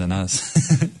for them than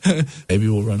us. Maybe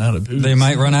we'll run out of booze. They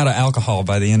might run out of alcohol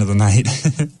by the end of the night.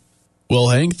 Well,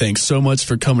 Hank, thanks so much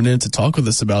for coming in to talk with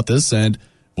us about this, and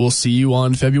we'll see you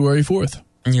on February 4th.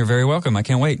 You're very welcome. I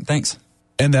can't wait. Thanks.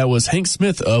 And that was Hank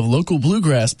Smith of local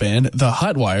bluegrass band, The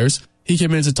Hot Wires. He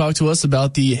came in to talk to us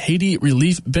about the Haiti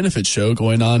Relief Benefit Show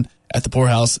going on at the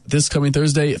Poorhouse this coming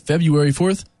Thursday, February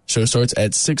 4th. Show starts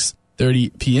at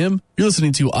 6:30 p.m. You're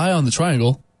listening to Eye on the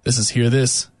Triangle. This is Hear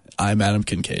This. I'm Adam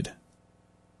Kincaid.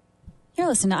 You're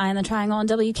listening to Eye on the Triangle on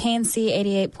WKNC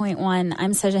 88.1.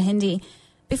 I'm Seja Hindi.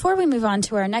 Before we move on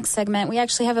to our next segment, we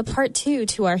actually have a part 2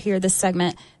 to our Hear This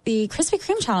segment. The Krispy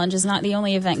Kreme Challenge is not the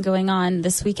only event going on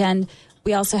this weekend.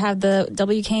 We also have the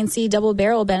WKNC Double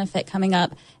Barrel Benefit coming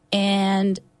up,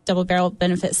 and Double Barrel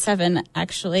Benefit 7,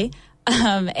 actually.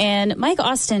 And Mike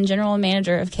Austin, General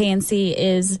Manager of KNC,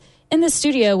 is in the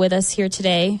studio with us here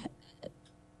today,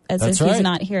 as if he's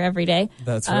not here every day.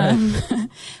 That's right.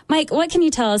 Mike, what can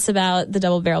you tell us about the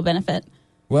Double Barrel Benefit?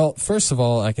 Well, first of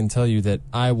all, I can tell you that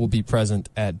I will be present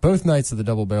at both nights of the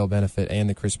Double Barrel Benefit and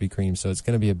the Krispy Kreme, so it's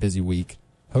going to be a busy week.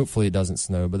 Hopefully it doesn't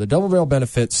snow. But the Double Barrel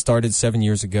Benefit started 7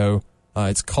 years ago.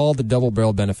 It's called the Double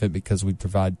Barrel Benefit because we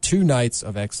provide 2 nights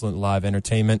of excellent live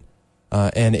entertainment,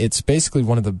 and it's basically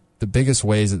one of the biggest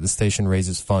ways that the station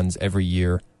raises funds every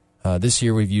year. This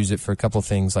year we've used it for a couple of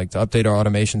things, like to update our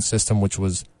automation system, which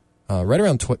was right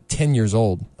around 10 years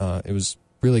old. It was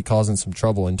really causing some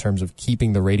trouble in terms of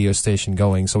keeping the radio station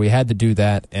going. So we had to do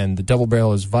that, and the Double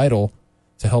Barrel is vital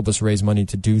to help us raise money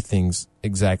to do things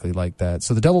exactly like that.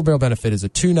 So the Double Barrel Benefit is a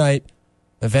 2-night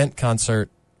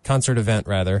concert event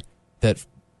that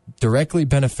directly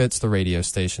benefits the radio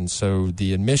station. So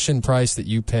the admission price that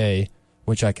you pay,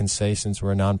 which I can say since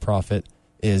we're a nonprofit,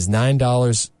 is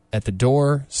 $9 at the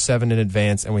door, $7 in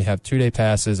advance, and we have 2-day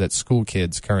passes at School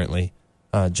Kids currently.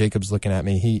 Jacob's looking at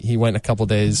me. He went a couple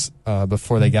days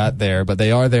before they got there, but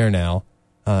they are there now.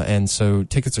 And so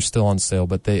tickets are still on sale,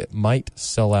 but they might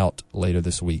sell out later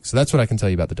this week. So that's what I can tell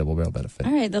you about the Double Barrel Benefit.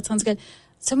 All right, that sounds good.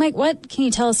 So, Mike, what can you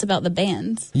tell us about the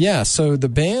bands? Yeah, so the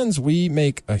bands, we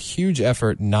make a huge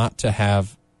effort not to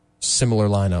have similar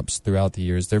lineups throughout the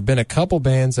years. There have been a couple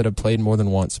bands that have played more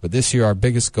than once, but this year our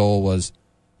biggest goal was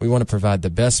we want to provide the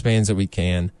best bands that we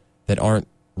can that aren't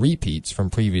repeats from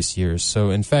previous years. So,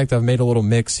 in fact, I've made a little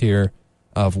mix here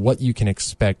of what you can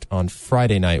expect on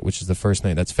Friday night, which is the first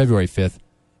night. That's February 5th.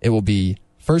 It will be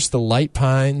first the Light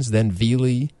Pines, then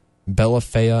Veely, Bella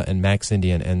Fea, and Max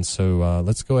Indian. And so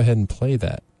let's go ahead and play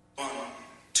that. 1,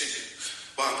 2, 3.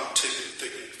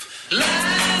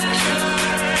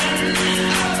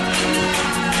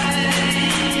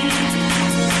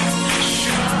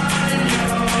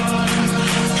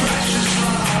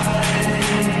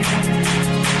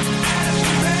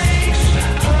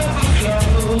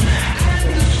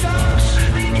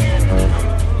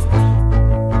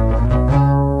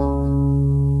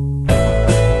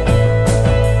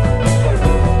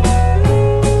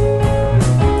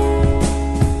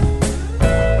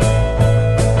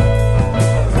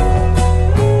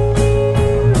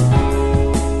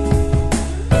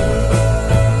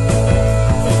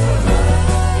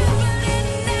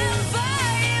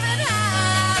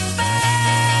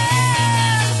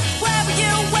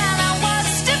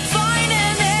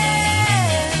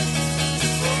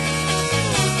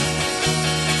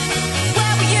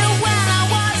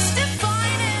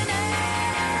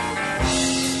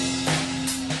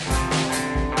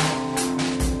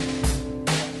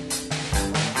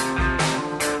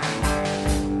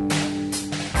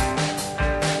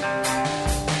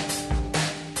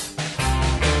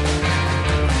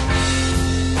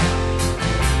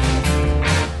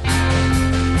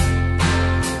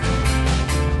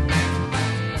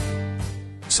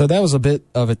 So that was a bit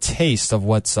of a taste of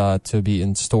what's to be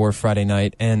in store Friday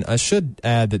night. And I should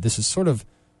add that this is sort of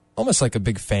almost like a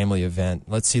big family event.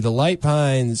 Let's see, the Light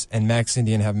Pines and Max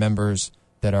Indian have members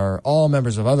that are all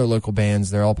members of other local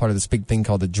bands. They're all part of this big thing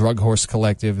called the Drug Horse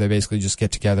Collective. They basically just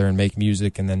get together and make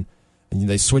music, and then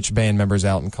they switch band members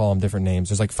out and call them different names.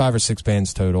 There's like 5 or 6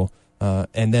 bands total.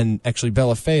 And then actually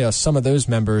Bella Fea, some of those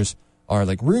members are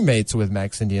like roommates with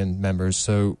Max Indian members.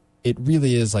 So it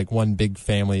really is like one big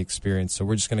family experience. So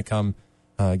we're just going to come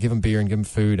give them beer and give them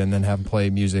food and then have them play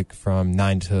music from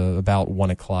 9 to about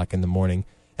 1 o'clock in the morning.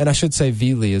 And I should say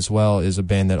Vili as well is a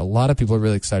band that a lot of people are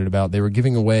really excited about. They were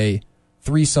giving away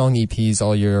 3-song EPs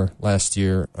all year last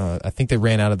year. I think they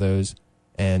ran out of those,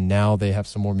 and now they have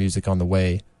some more music on the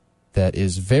way that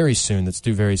is very soon, that's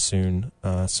due very soon.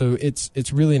 So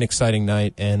it's really an exciting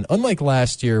night. And unlike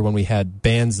last year when we had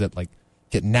bands that like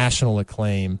get national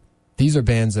acclaim, these are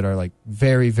bands that are like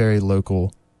very, very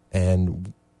local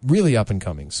and really up and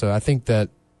coming. So I think that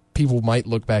people might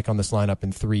look back on this lineup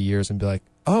in 3 years and be like,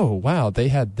 oh, wow, they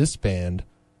had this band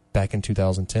back in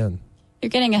 2010. You're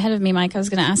getting ahead of me, Mike. I was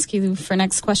going to ask you for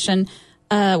next question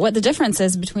what the difference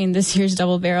is between this year's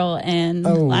Double Barrel and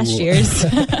last year's.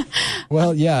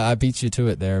 Well, yeah, I beat you to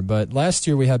it there. But last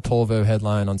year we had Polvo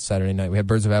headline on Saturday night. We had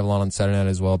Birds of Avalon on Saturday night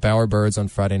as well. Bowerbirds on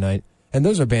Friday night. And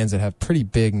those are bands that have pretty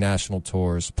big national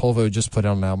tours. Polvo just put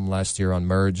out an album last year on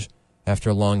Merge after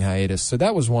a long hiatus. So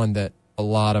that was one that a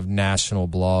lot of national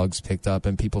blogs picked up,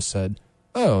 and people said,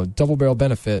 oh, Double Barrel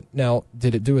Benefit. Now,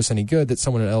 did it do us any good that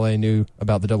someone in L.A. knew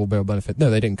about the Double Barrel Benefit? No,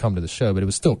 they didn't come to the show, but it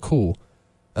was still cool.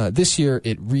 This year,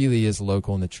 it really is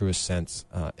local in the truest sense,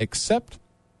 except,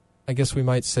 I guess we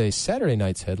might say, Saturday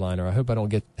night's headliner. I hope I don't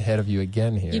get ahead of you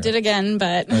again here. You did again,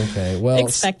 but okay, well,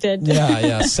 expected.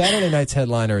 Yeah. Saturday night's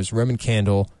headliner is Roman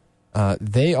Candle.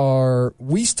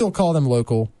 We still call them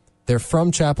local. They're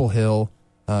from Chapel Hill.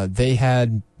 They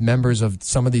had members of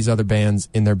some of these other bands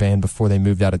in their band before they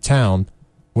moved out of town,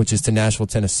 which is to Nashville,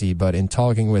 Tennessee. But in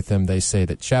talking with them, they say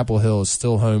that Chapel Hill is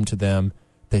still home to them.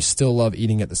 They still love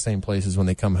eating at the same places when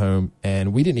they come home,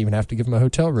 and we didn't even have to give them a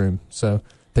hotel room. So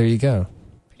there you go.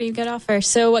 Pretty good offer.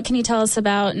 So what can you tell us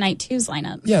about Night 2's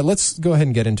lineup? Yeah, let's go ahead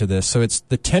and get into this. So it's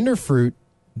the Tender Fruit,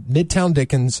 Midtown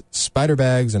Dickens, Spider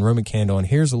Bags, and Roman Candle, and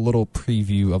here's a little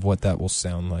preview of what that will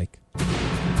sound like.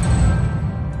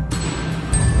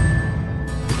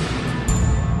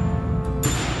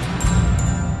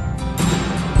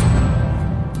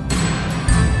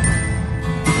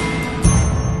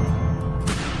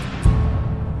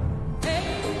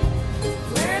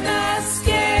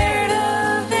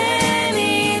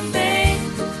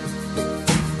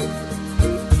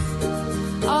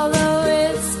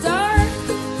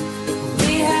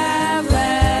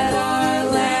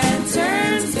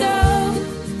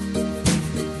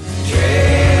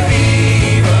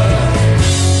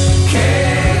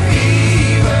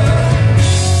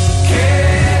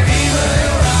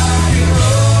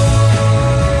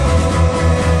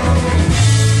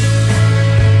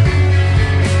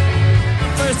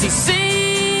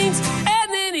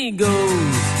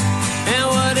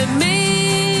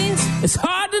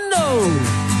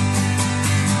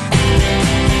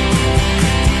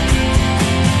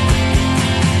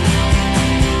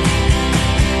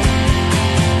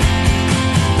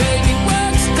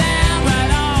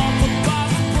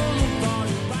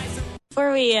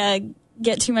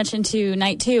 Get too much into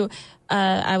Night 2,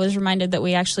 I was reminded that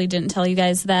we actually didn't tell you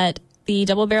guys that the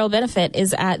Double Barrel Benefit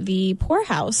is at the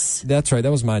Poorhouse. That's right. That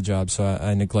was my job, so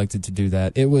I neglected to do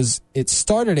that. It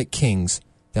started at King's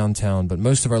downtown, but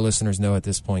most of our listeners know at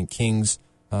this point King's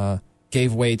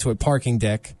gave way to a parking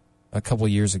deck a couple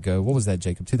years ago. What was that,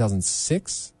 Jacob?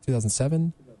 2006?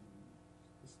 2007?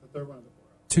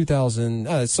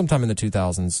 2000, sometime in the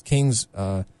 2000s. King's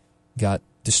got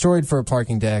destroyed for a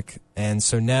parking deck, and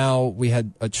so now we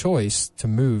had a choice to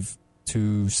move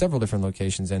to several different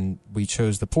locations, and we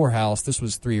chose the Poorhouse. This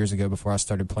was 3 years ago before I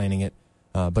started planning it.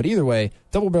 But either way,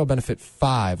 Double Barrel Benefit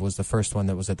 5 was the first one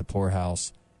that was at the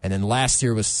Poorhouse, and then last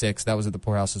year was 6. That was at the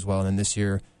Poorhouse as well, and then this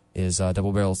year is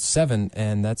Double Barrel 7,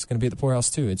 and that's going to be at the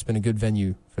Poorhouse too. It's been a good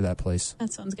venue for that place.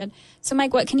 That sounds good. So,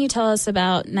 Mike, what can you tell us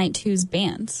about Night 2's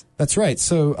bands? That's right.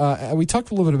 So we talked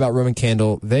a little bit about Roman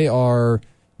Candle. They are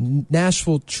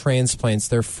Nashville transplants.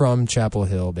 They're from Chapel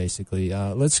Hill, basically.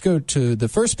 Let's go to the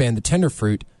first band, the Tender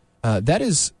Fruit. That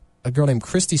is a girl named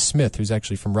Christy Smith, who's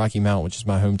actually from Rocky Mount, which is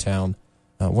my hometown.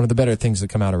 One of the better things that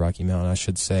come out of Rocky Mount, I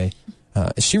should say.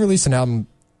 She released an album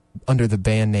under the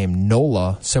band name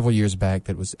NOLA several years back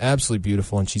that was absolutely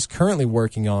beautiful, and she's currently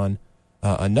working on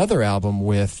another album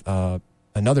with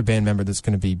another band member that's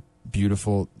going to be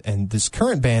beautiful. And this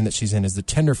current band that she's in is the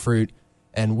Tender Fruit.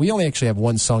 And we only actually have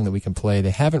one song that we can play.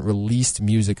 They haven't released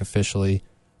music officially,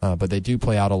 but they do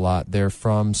play out a lot. They're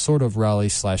from sort of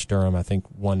Raleigh/Durham. I think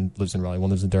one lives in Raleigh, one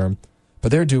lives in Durham.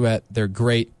 But they're a duet. They're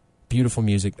great. beautiful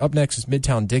music. Up next is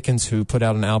Midtown Dickens, who put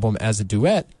out an album as a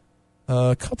duet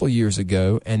a couple years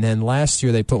ago, and then last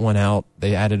year they put one out.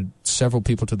 They added several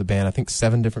people to the band. I think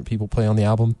 7 different people play on the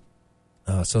album.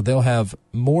 So they'll have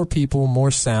more people,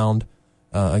 more sound.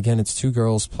 Again, it's 2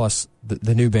 girls plus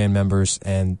the new band members,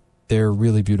 and they're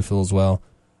really beautiful as well.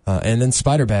 And then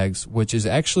Spider Bags, which is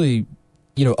actually,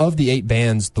 of the 8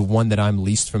 bands, the one that I'm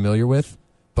least familiar with.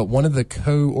 But one of the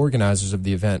co-organizers of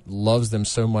the event loves them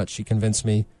so much, she convinced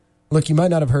me, look, you might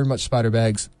not have heard much Spider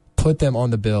Bags. Put them on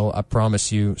the bill, I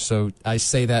promise you. So I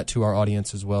say that to our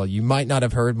audience as well. You might not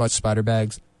have heard much Spider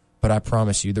Bags, but I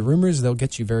promise you. The rumor is they'll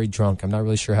get you very drunk. I'm not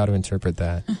really sure how to interpret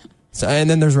that. So, and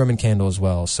then there's Roman Candle as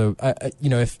well. So,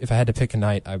 if I had to pick a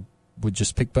night, I would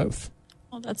just pick both.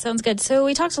 Well, that sounds good. So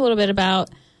we talked a little bit about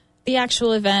the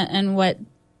actual event and what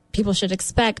people should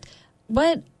expect.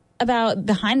 What about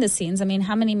behind the scenes? I mean,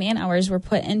 how many man hours were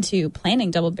put into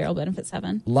planning Double Barrel Benefit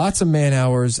 7? Lots of man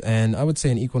hours, and I would say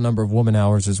an equal number of woman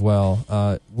hours as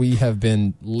well. We have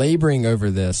been laboring over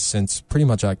this since pretty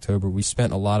much October. We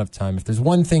spent a lot of time. If there's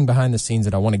one thing behind the scenes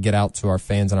that I want to get out to our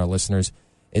fans and our listeners,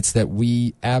 it's that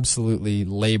we absolutely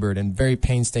labored and very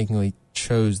painstakingly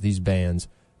chose these bands.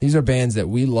 These are bands that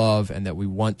we love and that we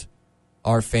want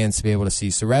our fans to be able to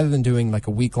see. So rather than doing like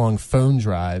a week-long phone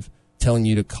drive telling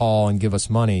you to call and give us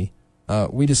money,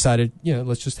 we decided,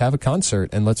 let's just have a concert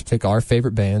and let's pick our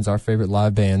favorite bands, our favorite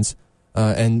live bands,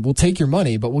 and we'll take your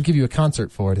money, but we'll give you a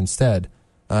concert for it instead.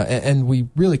 And we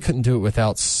really couldn't do it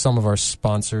without some of our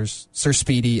sponsors, Sir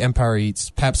Speedy, Empire Eats,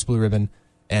 Pabst Blue Ribbon,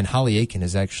 and Holly Aiken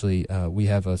is actually, we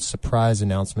have a surprise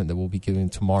announcement that we'll be giving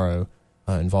tomorrow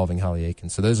involving Holly Aiken.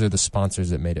 So those are the sponsors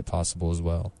that made it possible as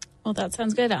well. Well, that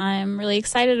sounds good. I'm really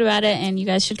excited about it, and you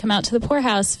guys should come out to the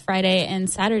Poorhouse Friday and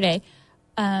Saturday.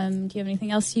 Do you have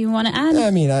anything else you want to add?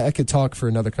 I mean, I could talk for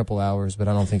another couple hours, but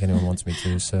I don't think anyone wants me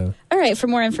to. So, all right. For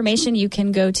more information, you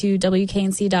can go to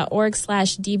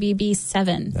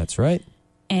wknc.org/DBB7. That's right.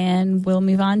 And we'll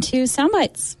move on to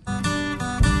Soundbites.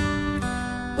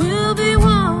 We'll be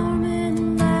warm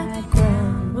in that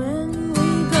ground when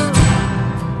we go.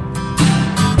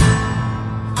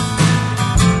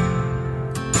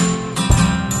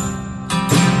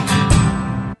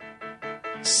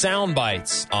 Sound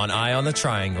Bites on Eye on the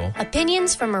Triangle.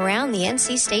 Opinions from around the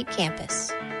NC State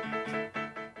campus.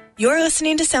 You're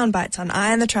listening to Soundbites on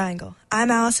Eye on the Triangle. I'm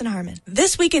Allison Harmon.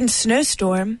 This weekend's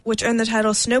snowstorm, which earned the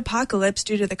title Snowpocalypse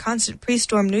due to the constant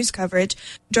pre-storm news coverage,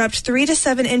 dropped 3 to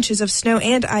 7 inches of snow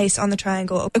and ice on the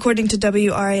Triangle, according to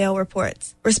WRAL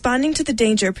reports. Responding to the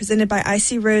danger presented by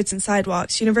icy roads and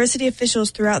sidewalks, university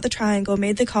officials throughout the Triangle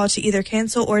made the call to either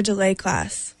cancel or delay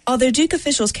class. Although Duke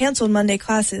officials canceled Monday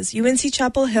classes, UNC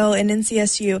Chapel Hill and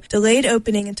NCSU delayed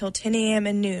opening until 10 a.m.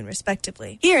 and noon,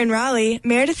 respectively. Here in Raleigh,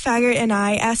 Meredith Faggart and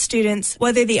I asked students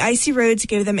whether the icy roads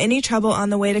gave them any trouble on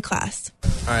the way to class.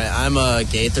 All right, I'm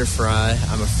Gaither Fry.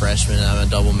 I'm a freshman. I'm a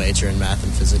double major in math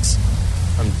and physics.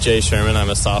 I'm Jay Sherman. I'm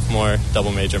a sophomore,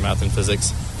 double major math and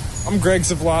physics. I'm Greg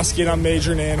Zavlosky, and I'm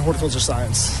majoring in horticulture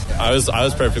science. I was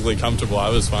perfectly comfortable. I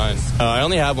was fine. I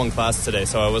only had one class today,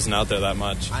 so I wasn't out there that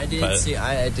much. I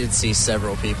did see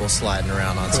several people sliding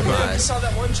around on some ice. I saw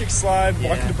that one chick slide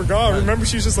walking to Bergamo. Remember,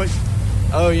 she was just like...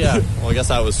 Oh, yeah. Well, I guess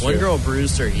that was true. One girl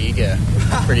bruised her ego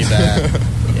pretty bad.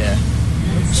 Yeah.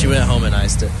 She went home and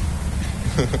iced it.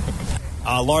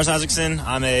 Lars Isaacson.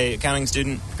 I'm a accounting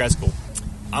student, grad school.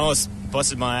 I almost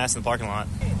busted my ass in the parking lot.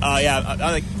 I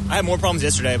had more problems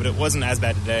yesterday, but it wasn't as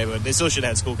bad today, but they still should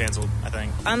have had school canceled, I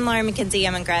think. I'm Lauren McKenzie.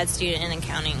 I'm a grad student in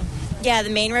accounting. Yeah, the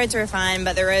main roads were fine,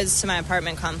 but the roads to my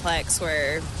apartment complex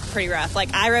were pretty rough.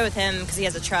 Like, I rode with him because he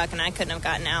has a truck, and I couldn't have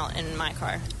gotten out in my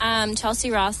car.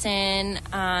 Chelsea Rawson.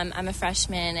 I'm a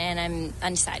freshman, and I'm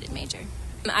undecided major.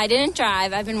 I didn't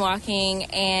drive. I've been walking,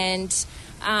 and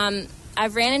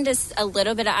I've ran into a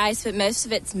little bit of ice, but most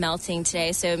of it's melting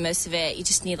today, so most of it, you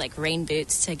just need, like, rain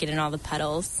boots to get in all the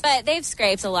puddles. But they've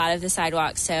scraped a lot of the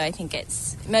sidewalks, so I think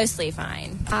it's mostly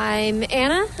fine. I'm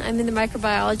Anna. I'm in the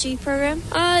microbiology program.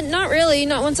 Not really.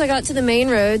 Not once I got to the main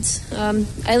roads.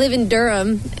 I live in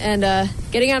Durham, and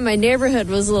getting out of my neighborhood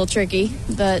was a little tricky,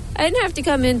 but I didn't have to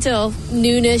come in till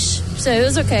noonish, so it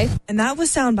was okay. And that was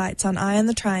Soundbites on Eye on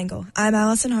the Triangle. I'm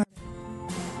Allison Harmon.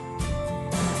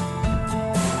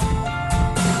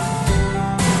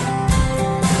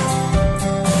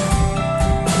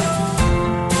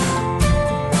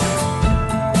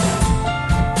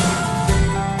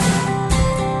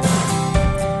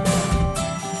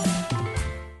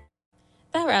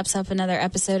 Wraps up another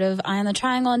episode of Eye on the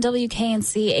Triangle on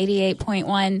WKNC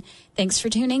 88.1. Thanks for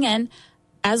tuning in.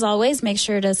 As always, make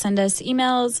sure to send us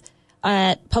emails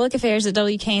at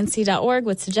publicaffairs@wknc.org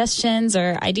with suggestions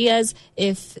or ideas.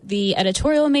 If the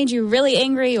editorial made you really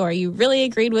angry or you really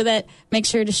agreed with it, make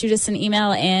sure to shoot us an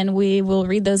email and we will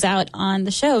read those out on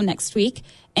the show next week.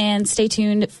 And stay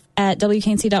tuned at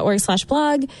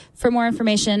wknc.org/blog for more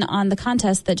information on the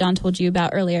contest that John told you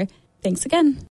about earlier. Thanks again.